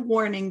one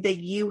warning that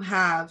you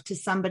have to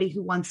somebody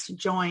who wants to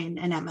join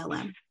an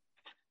MLM?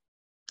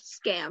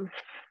 Scam.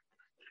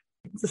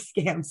 It's a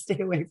scam. Stay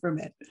away from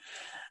it.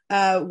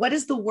 What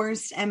is the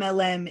worst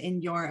MLM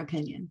in your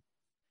opinion?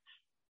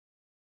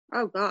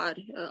 Oh God,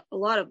 a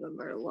lot of them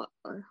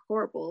are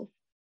horrible.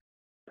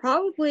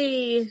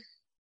 Probably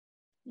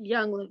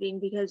Young Living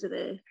because of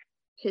the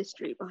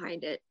history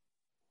behind it.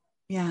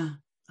 Yeah,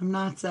 I'm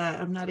not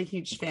a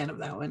huge fan of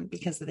that one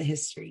because of the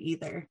history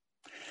either.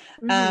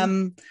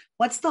 Mm-hmm.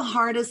 What's the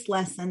hardest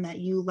lesson that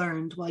you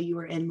learned while you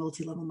were in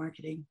multi-level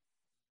marketing?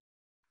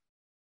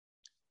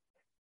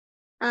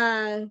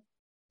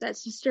 That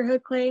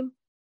sisterhood claim,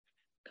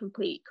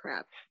 complete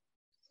crap.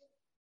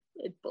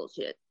 It's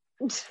bullshit.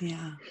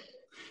 Yeah,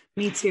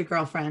 me too,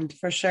 girlfriend,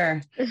 for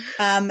sure.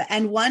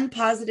 And one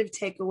positive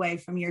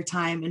takeaway from your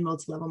time in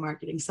multi-level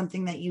marketing,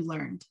 something that you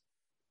learned.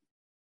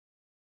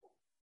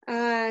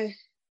 A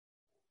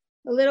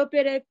little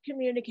bit of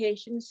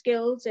communication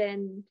skills,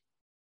 and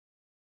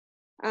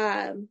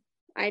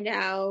I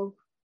now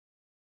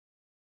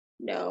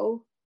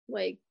know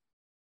like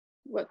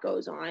what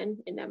goes on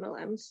in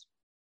MLMs.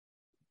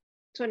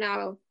 So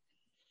now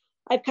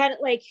I've kind of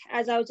like,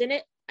 as I was in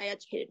it, I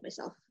educated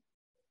myself.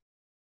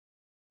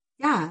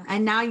 Yeah.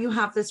 And now you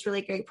have this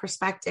really great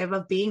perspective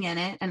of being in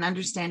it and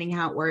understanding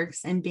how it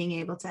works and being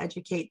able to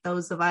educate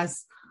those of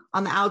us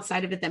on the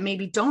outside of it that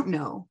maybe don't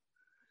know,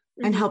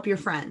 and help your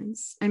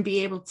friends and be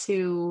able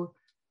to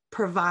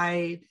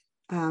provide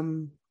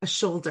a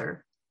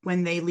shoulder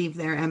when they leave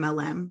their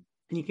MLM,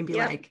 and you can be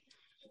like,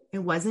 it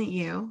wasn't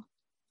you.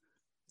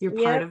 You're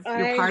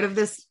part of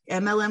this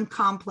MLM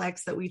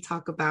complex that we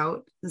talk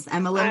about, this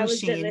MLM machine. I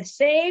was in the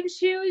same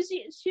shoes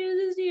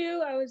as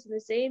you. I was in the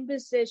same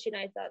position.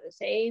 I thought the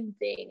same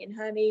thing. And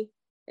honey,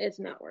 it's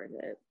not worth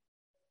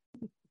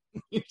it.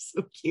 You're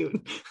so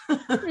cute.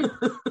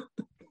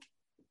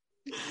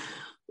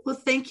 Well,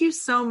 thank you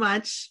so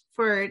much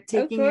for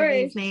taking your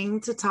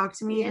evening to talk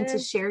to me and to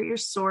share your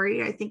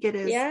story. I think it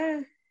is.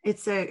 Yeah.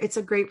 It's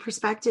a great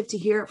perspective to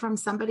hear it from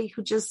somebody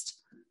who just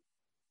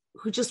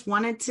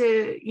wanted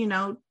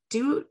to,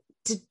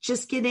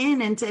 just get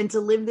in and to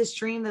live this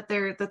dream that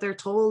they're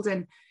told,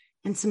 and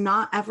to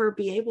not ever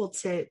be able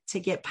to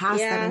get past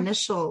that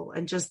initial,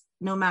 and just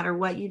no matter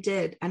what you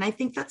did. And I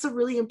think that's a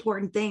really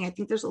important thing. I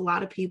think there's a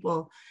lot of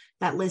people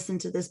that listen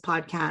to this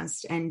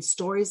podcast, and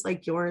stories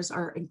like yours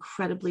are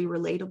incredibly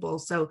relatable.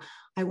 So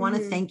I want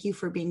to thank you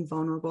for being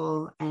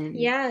vulnerable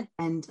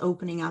and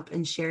opening up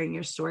and sharing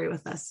your story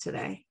with us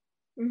today.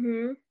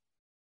 Mm-hmm.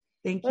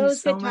 Thank you so much. It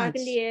was good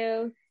talking to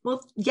you. Well,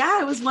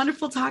 yeah, it was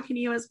wonderful talking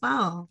to you as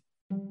well.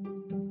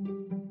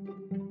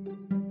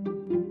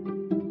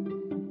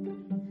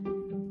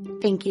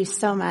 Thank you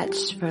so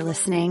much for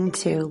listening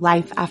to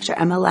Life After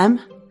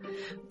MLM.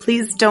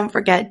 Please don't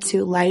forget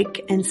to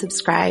like and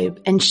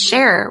subscribe and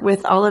share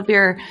with all of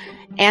your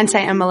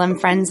anti-MLM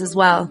friends as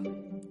well.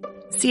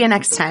 See you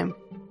next time.